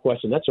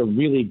question. That's a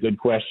really good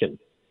question.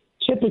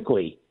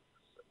 Typically,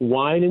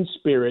 wine and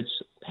spirits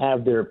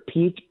have their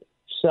peak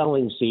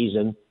selling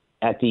season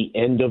at the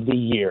end of the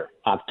year,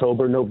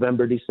 October,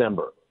 November,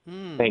 December.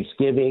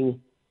 Thanksgiving,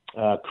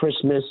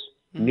 Christmas,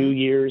 New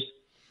Year's,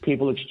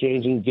 people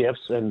exchanging gifts,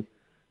 and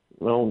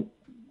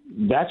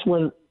that's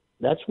when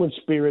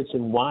spirits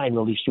and wine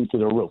really shoot through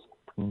the roof.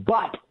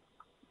 But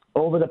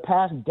over the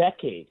past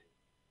decade,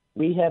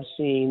 we have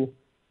seen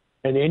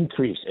an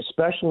increase,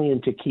 especially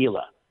in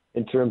tequila,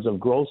 in terms of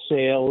gross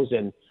sales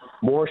and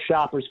more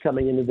shoppers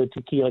coming into the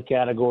tequila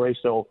category.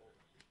 So,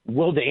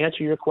 Will, to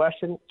answer your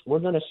question, we're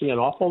going to see an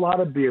awful lot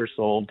of beer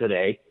sold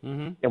today,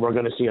 and we're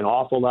going to see an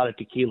awful lot of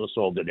tequila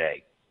sold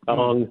today,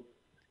 among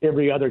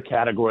every other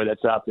category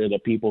that's out there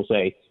that people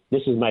say,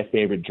 this is my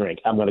favorite drink.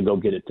 I'm going to go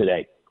get it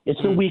today.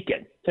 It's the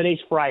weekend. Today's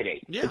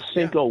Friday. It's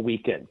Cinco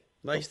weekend.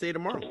 Nice day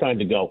tomorrow. It's time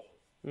to go.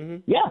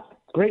 Yeah,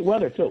 great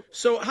weather too.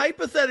 So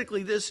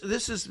hypothetically, this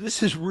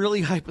is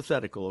really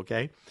hypothetical,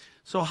 okay?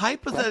 So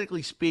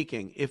hypothetically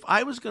speaking, if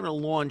I was going to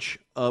launch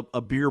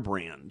a beer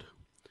brand,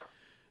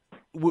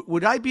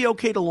 would I be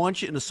okay to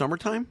launch it in the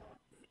summertime?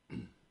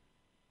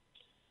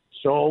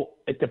 So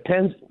it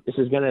depends. This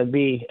is going to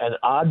be an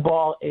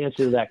oddball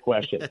answer to that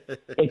question.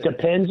 It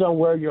depends on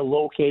where you're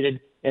located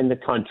in the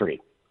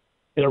country.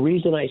 And the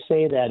reason I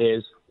say that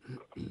is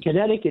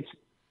Connecticut's,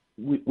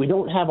 we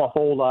don't have a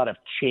whole lot of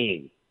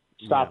chain.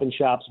 Stop and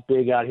Shop's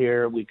big out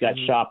here. We've got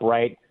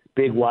ShopRite,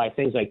 Big Y,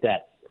 things like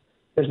that.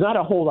 There's not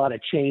a whole lot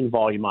of chain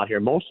volume out here.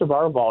 Most of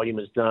our volume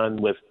is done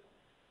with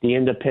the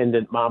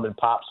independent mom and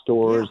pop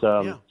stores,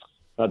 the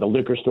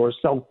liquor stores.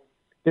 So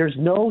there's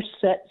no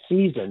set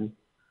season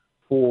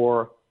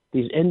for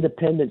these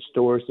independent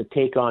stores to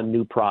take on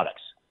new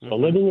products. So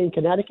living in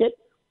Connecticut,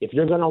 if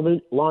you're going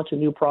to launch a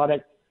new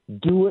product,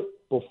 do it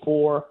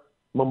before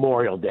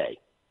Memorial Day.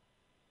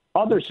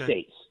 Other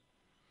states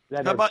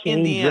that How are about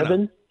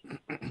chain-driven.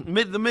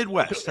 the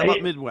Midwest. How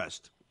about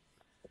Midwest?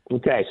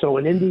 Okay, so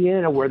in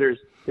Indiana, where there's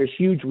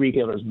huge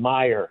retailers,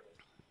 Meijer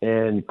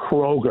and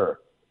Kroger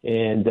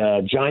and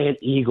Giant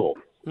Eagle,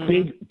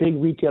 big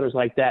retailers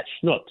like that,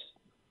 Schnucks,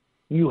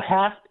 you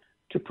have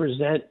to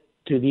present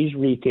to these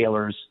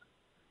retailers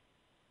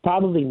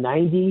probably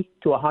 90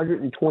 to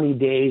 120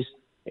 days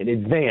in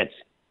advance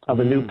of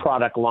a new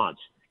product launch.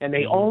 And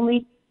they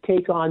only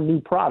take on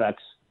new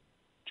products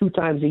 2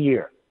 times a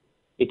year.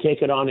 They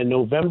take it on in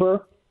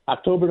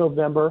October,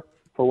 November,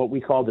 for what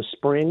we call the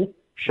spring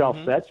shelf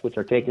sets, which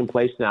are taking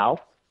place now.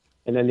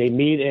 And then they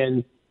meet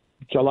in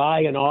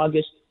July and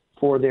August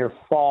for their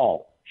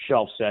fall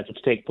shelf sets,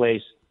 which take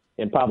place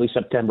in probably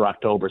September,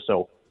 October.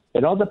 So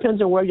it all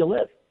depends on where you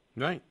live.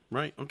 Right.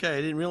 Okay,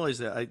 I didn't realize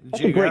that.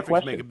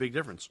 Geographics make a big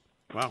difference.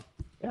 Wow.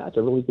 Yeah, that's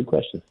a really good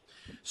question.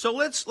 So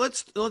let's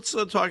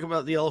talk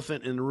about the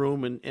elephant in the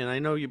room, and I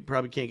know you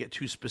probably can't get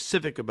too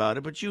specific about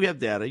it, but you have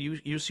data.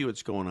 You see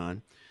what's going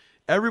on.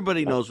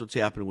 Everybody knows what's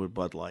happening with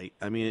Bud Light.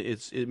 I mean,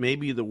 it may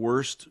be the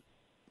worst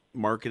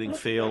marketing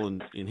fail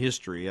in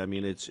history. I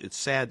mean, it's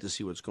sad to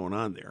see what's going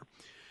on there.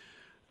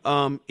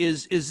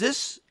 Is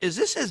this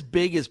as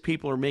big as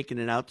people are making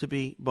it out to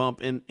be,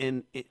 Bump?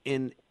 And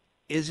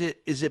is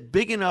it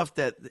big enough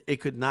that it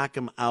could knock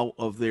them out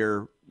of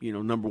their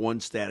number one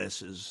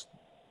status as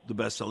the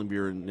best-selling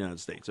beer in the United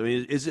States? I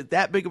mean, is it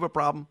that big of a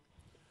problem?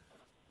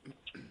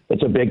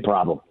 It's a big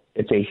problem.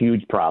 It's a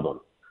huge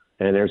problem,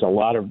 and there's a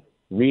lot of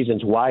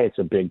reasons why it's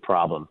a big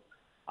problem.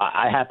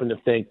 I happen to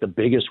think the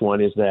biggest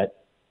one is that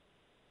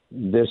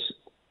this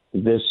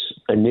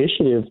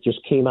initiative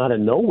just came out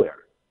of nowhere.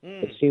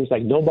 It seems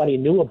like nobody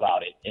knew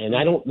about it, and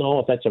I don't know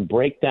if that's a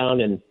breakdown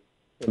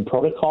in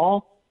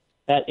protocol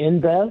at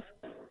InBev,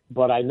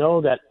 but I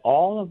know that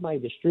all of my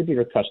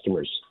distributor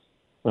customers,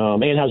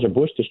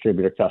 Anheuser-Busch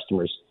distributor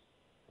customers,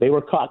 they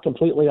were caught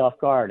completely off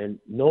guard, and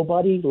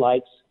nobody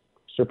likes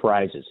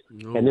surprises.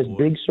 And this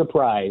big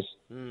surprise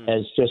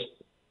has just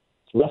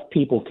left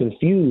people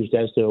confused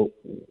as to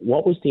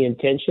what was the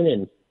intention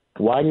and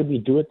why did we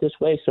do it this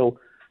way. So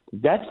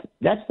that's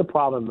the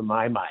problem in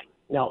my mind.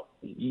 Now,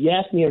 you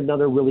asked me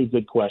another really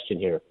good question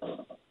here.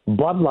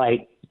 Bud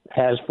Light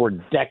has for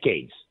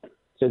decades,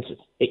 since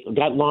it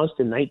got launched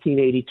in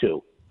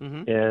 1982,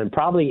 and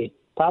probably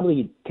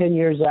 10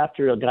 years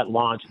after it got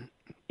launched,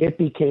 it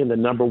became the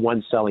number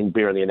one selling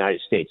beer in the United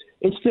States.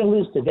 It still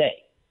is today,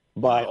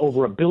 by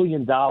over $1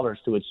 billion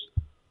to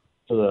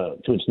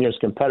its nearest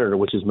competitor,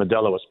 which is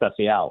Modelo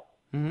Especial.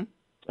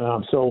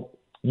 So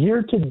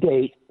year to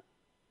date,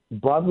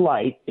 Bud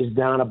Light is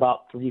down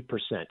about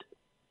 3%.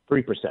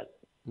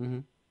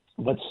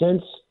 But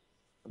since,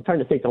 I'm trying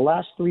to think, the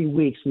last 3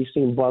 weeks, we've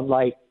seen Bud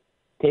Light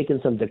taking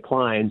some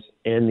declines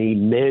in the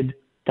mid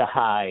to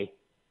high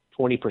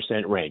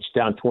 20% range,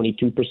 down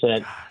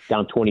 22%,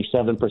 down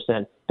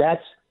 27%.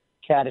 That's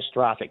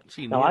catastrophic.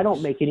 Now, I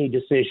don't make any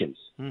decisions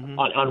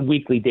on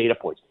weekly data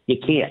points. You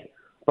can't.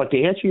 But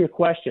to answer your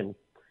question,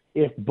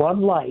 if Bud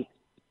Light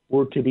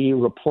were to be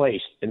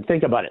replaced, and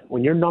think about it,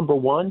 when you're number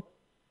one,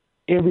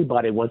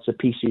 everybody wants a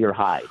piece of your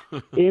hide.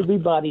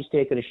 Everybody's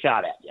taking a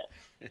shot at you.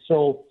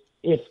 So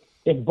if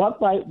Bud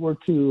Light were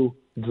to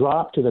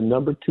drop to the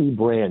number 2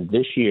 brand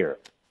this year,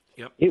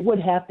 it would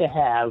have to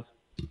have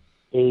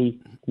a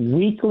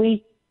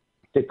weekly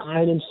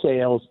decline in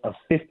sales of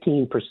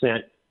 15%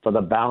 for the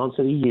balance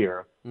of the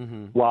year,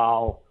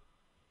 while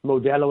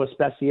Modelo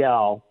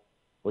Especial,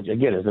 which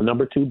again is the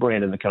number 2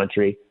 brand in the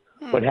country,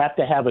 would have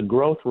to have a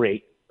growth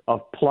rate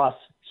of plus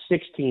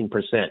 16%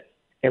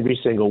 every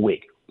single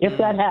week. If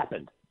that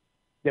happened,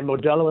 then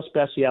Modelo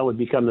Especial would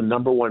become the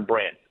number 1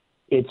 brand.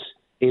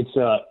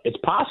 It's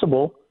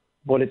possible,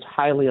 but it's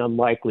highly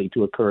unlikely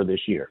to occur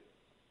this year.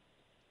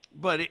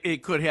 But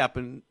it could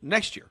happen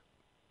next year.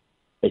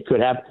 It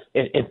could happen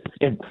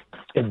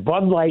if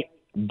Bud Light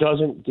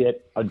doesn't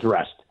get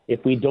addressed.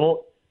 If we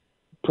don't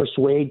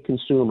persuade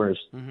consumers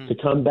to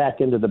come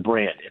back into the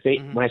brand.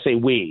 When I say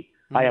we,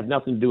 I have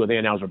nothing to do with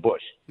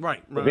Anheuser-Busch.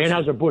 Right. If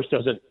Anheuser-Busch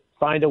doesn't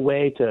find a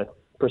way to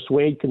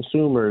persuade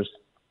consumers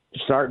to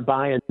start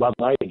buying Bud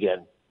Light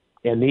again,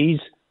 and these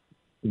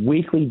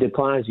weekly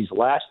declines, these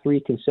last 3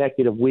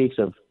 consecutive weeks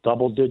of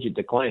double-digit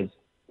declines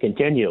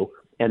continue,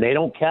 and they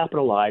don't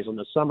capitalize on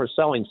the summer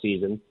selling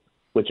season,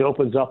 which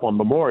opens up on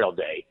Memorial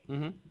Day,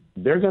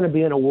 they're going to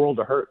be in a world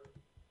of hurt.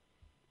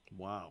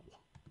 Wow.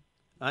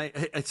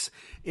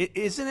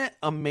 Isn't it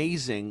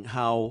amazing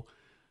how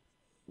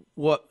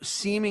what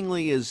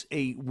seemingly is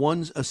a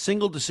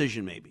single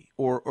decision maybe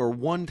or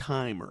one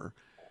timer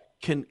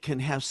can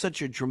have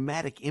such a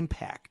dramatic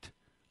impact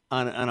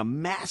on a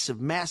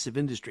massive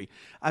industry.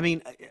 I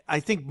mean, I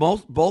think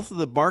both of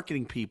the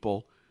marketing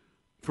people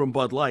from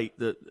Bud Light,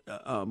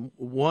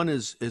 one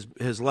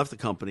has left the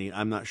company.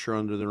 I'm not sure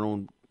under their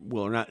own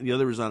will or not. The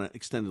other is on an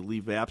extended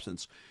leave of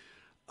absence.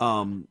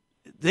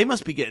 They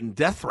must be getting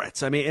death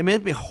threats. I mean, it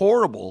must be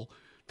horrible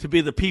to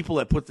be the people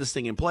that put this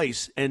thing in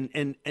place. And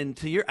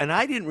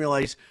I didn't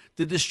realize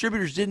the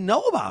distributors didn't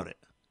know about it.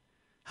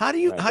 How do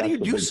you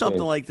do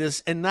something like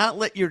this and not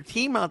let your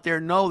team out there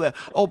know that,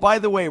 oh, by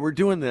the way, we're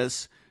doing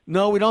this?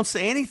 No, we don't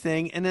say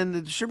anything. And then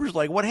the distributor's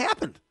like, what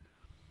happened?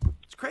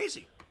 It's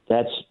crazy.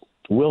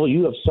 Will,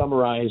 you have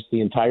summarized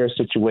the entire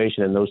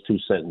situation in those two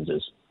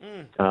sentences.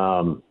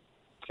 And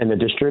the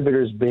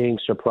distributors being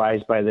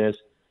surprised by this,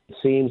 it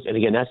seems, and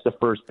again, that's the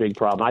first big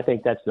problem. I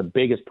think that's the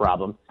biggest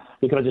problem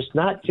because it's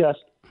not just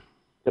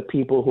the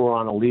people who are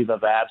on a leave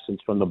of absence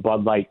from the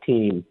Bud Light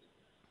team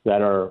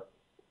that are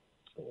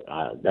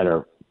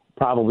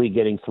probably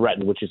getting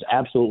threatened, which is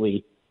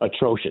absolutely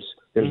atrocious.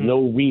 There's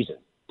no reason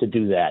to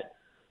do that.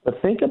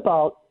 But think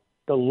about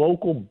the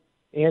local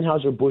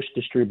Anheuser-Busch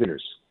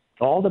distributors,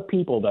 all the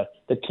people,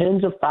 the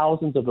tens of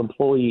thousands of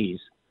employees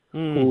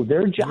who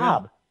their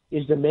job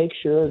is to make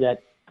sure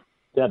that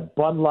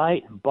Bud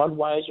Light and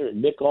Budweiser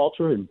and Mick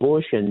Ultra and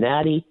Busch and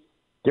Natty,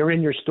 they're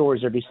in your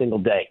stores every single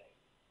day.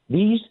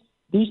 These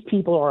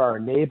people are our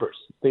neighbors.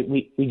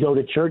 We go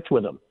to church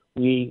with them.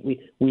 We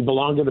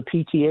belong to the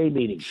PTA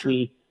meetings. Sure.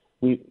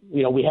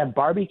 We have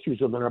barbecues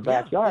with them in our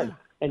backyard. Yeah.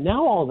 And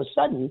now all of a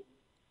sudden,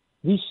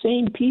 these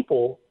same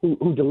people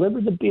who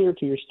deliver the beer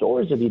to your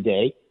stores every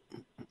day,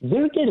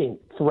 they're getting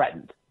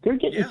threatened. They're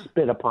getting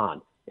spit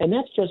upon. And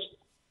that's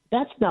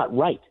not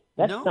right.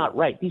 That's not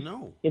right.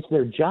 It's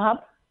their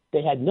job.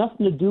 They had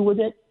nothing to do with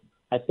it.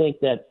 I think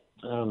that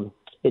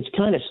it's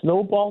kind of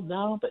snowballed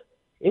now, but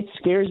it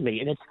scares me.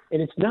 And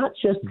it's not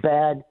just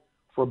bad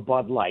for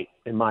Bud Light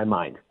in my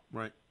mind.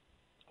 Right.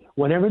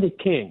 Whenever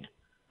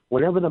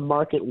the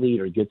market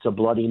leader gets a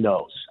bloody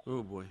nose,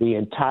 the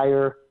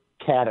entire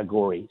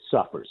category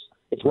suffers.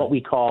 It's what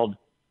we called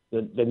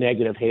the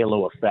negative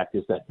halo effect,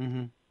 is that,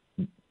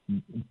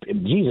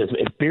 Jesus,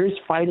 if beer's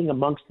fighting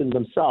amongst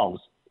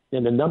themselves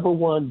and the number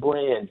one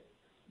brand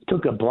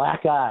took a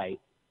black eye,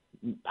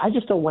 I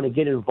just don't want to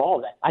get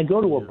involved. I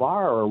go to a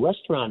bar or a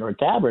restaurant or a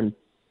tavern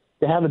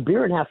to have a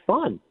beer and have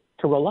fun,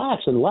 to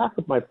relax and laugh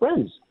with my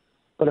friends.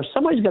 But if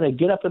somebody's going to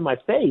get up in my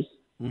face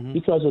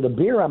because of the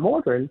beer I'm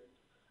ordering,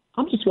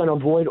 I'm just going to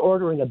avoid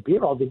ordering a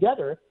beer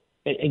altogether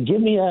and give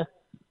me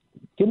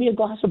a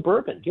glass of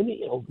bourbon. Give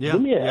me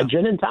a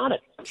gin and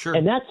tonic. Sure.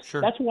 And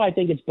that's why I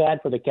think it's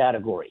bad for the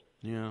category.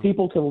 Yeah.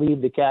 People can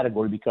leave the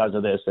category because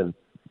of this, and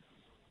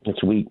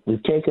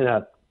we've taken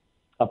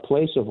a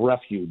place of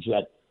refuge.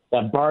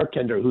 That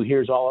bartender who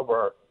hears all of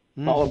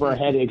our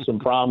headaches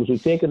and problems,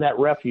 we've taken that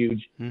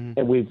refuge and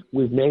we've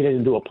made it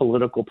into a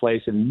political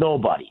place, and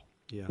nobody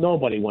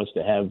wants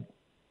to have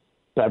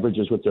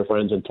beverages with their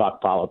friends and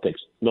talk politics.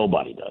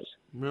 Nobody does.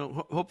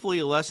 Well, hopefully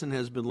a lesson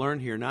has been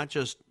learned here, not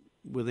just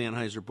with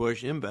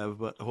Anheuser-Busch InBev,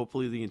 but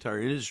hopefully the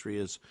entire industry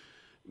has,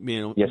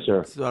 yes,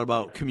 sir, thought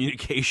about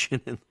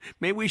communication, and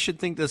maybe we should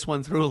think this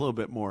one through a little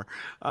bit more.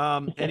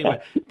 Anyway,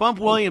 Bump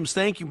Williams,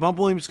 thank you. Bump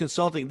Williams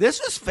Consulting.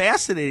 This is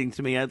fascinating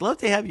to me. I'd love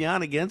to have you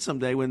on again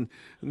someday when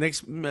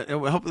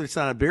hopefully it's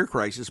not a beer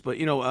crisis, but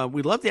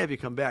we'd love to have you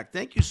come back.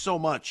 Thank you so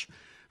much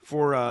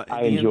for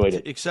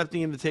accepting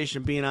the invitation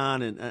and being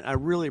on, and I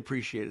really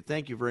appreciate it.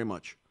 Thank you very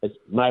much. It's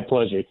my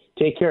pleasure.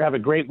 Take care. Have a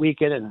great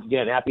weekend, and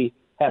again, happy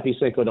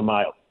Cinco de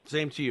Mayo.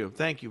 Same to you.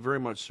 Thank you very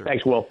much, sir.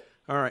 Thanks, Will.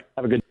 All right.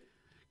 Have a good.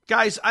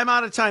 Guys, I'm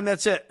out of time.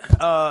 That's it.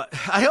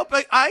 I hope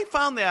I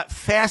found that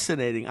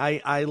fascinating.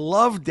 I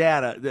love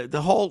data.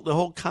 The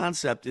whole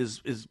concept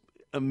is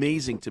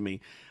amazing to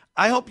me.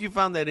 I hope you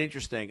found that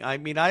interesting. I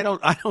mean, I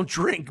don't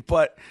drink,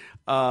 but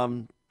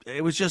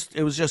it was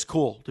just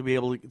cool to be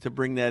able to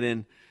bring that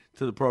in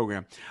to the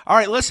program. All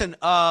right, listen. It's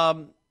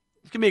gonna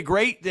be a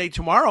great day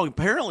tomorrow.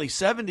 Apparently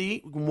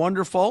 70,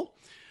 wonderful.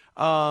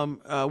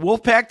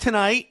 Wolfpack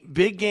tonight,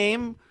 big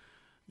game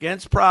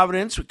against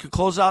Providence. We could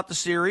close out the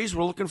series.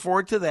 We're looking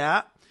forward to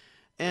that.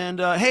 And,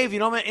 hey, if you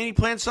don't have any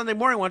plans Sunday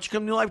morning, why don't you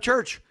come to New Life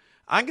Church?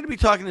 I'm going to be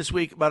talking this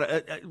week about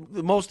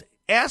the most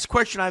asked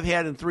question I've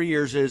had in 3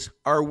 years is,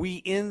 are we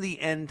in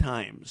the end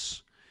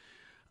times?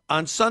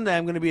 On Sunday,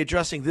 I'm going to be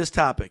addressing this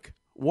topic.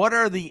 What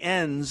are the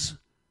ends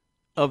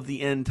of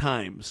the end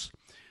times?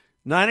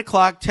 9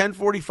 o'clock,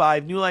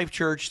 1045, New Life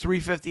Church,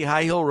 350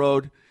 High Hill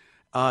Road.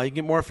 You can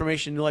get more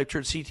information at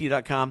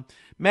newlifechurchct.com.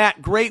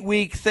 Matt, great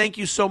week. Thank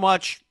you so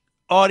much.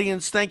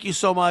 Audience, thank you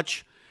so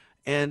much.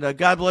 And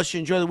God bless you.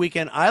 Enjoy the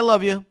weekend. I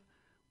love you.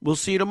 We'll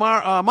see you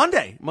tomorrow,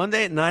 Monday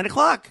at 9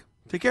 o'clock.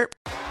 Take care.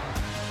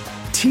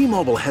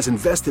 T-Mobile has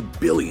invested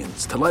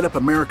billions to light up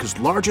America's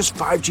largest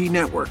 5G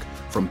network,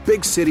 from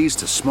big cities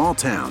to small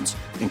towns,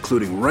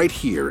 including right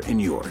here in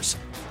yours.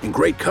 And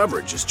great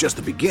coverage is just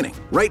the beginning.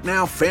 Right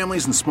now,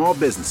 families and small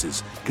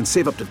businesses can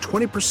save up to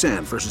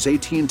 20% versus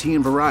AT&T and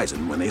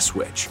Verizon when they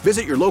switch.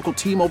 Visit your local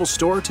T-Mobile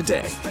store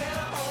today.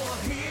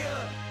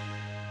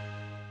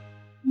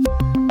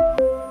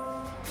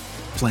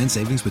 Plan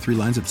savings with 3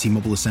 lines of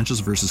T-Mobile Essentials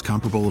versus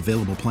comparable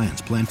available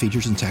plans. Plan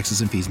features and taxes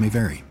and fees may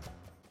vary.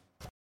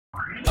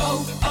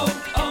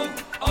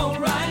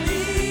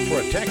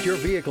 Protect your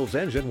vehicle's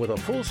engine with a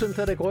full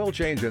synthetic oil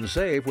change and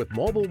save with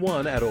Mobile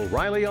One at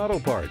O'Reilly Auto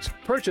Parts.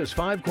 Purchase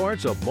 5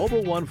 quarts of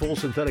Mobile One full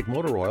synthetic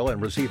motor oil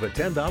and receive a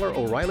 $10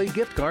 O'Reilly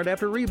gift card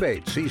after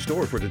rebate. See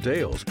store for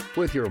details.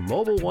 With your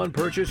Mobile One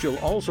purchase, you'll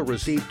also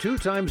receive 2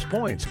 times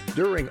points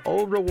during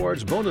O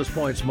Rewards Bonus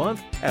Points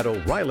Month at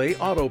O'Reilly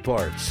Auto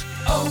Parts.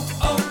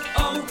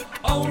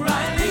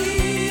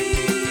 O'Reilly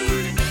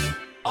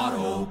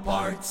Auto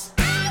Parts.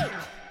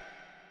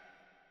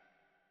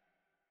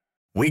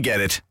 We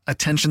get it.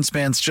 Attention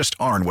spans just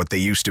aren't what they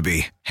used to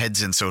be.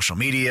 Heads in social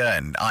media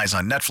and eyes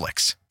on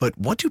Netflix. But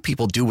what do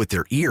people do with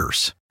their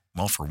ears?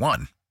 Well, for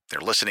one, they're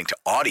listening to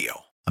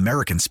audio.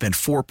 Americans spend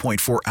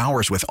 4.4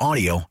 hours with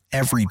audio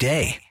every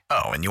day.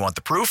 Oh, and you want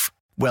the proof?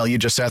 Well, you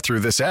just sat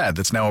through this ad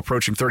that's now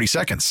approaching 30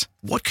 seconds.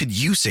 What could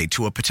you say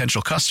to a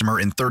potential customer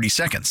in 30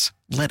 seconds?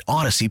 Let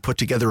Odyssey put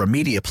together a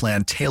media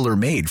plan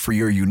tailor-made for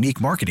your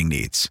unique marketing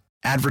needs.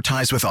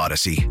 Advertise with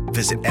Odyssey.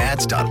 Visit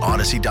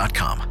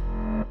ads.odyssey.com.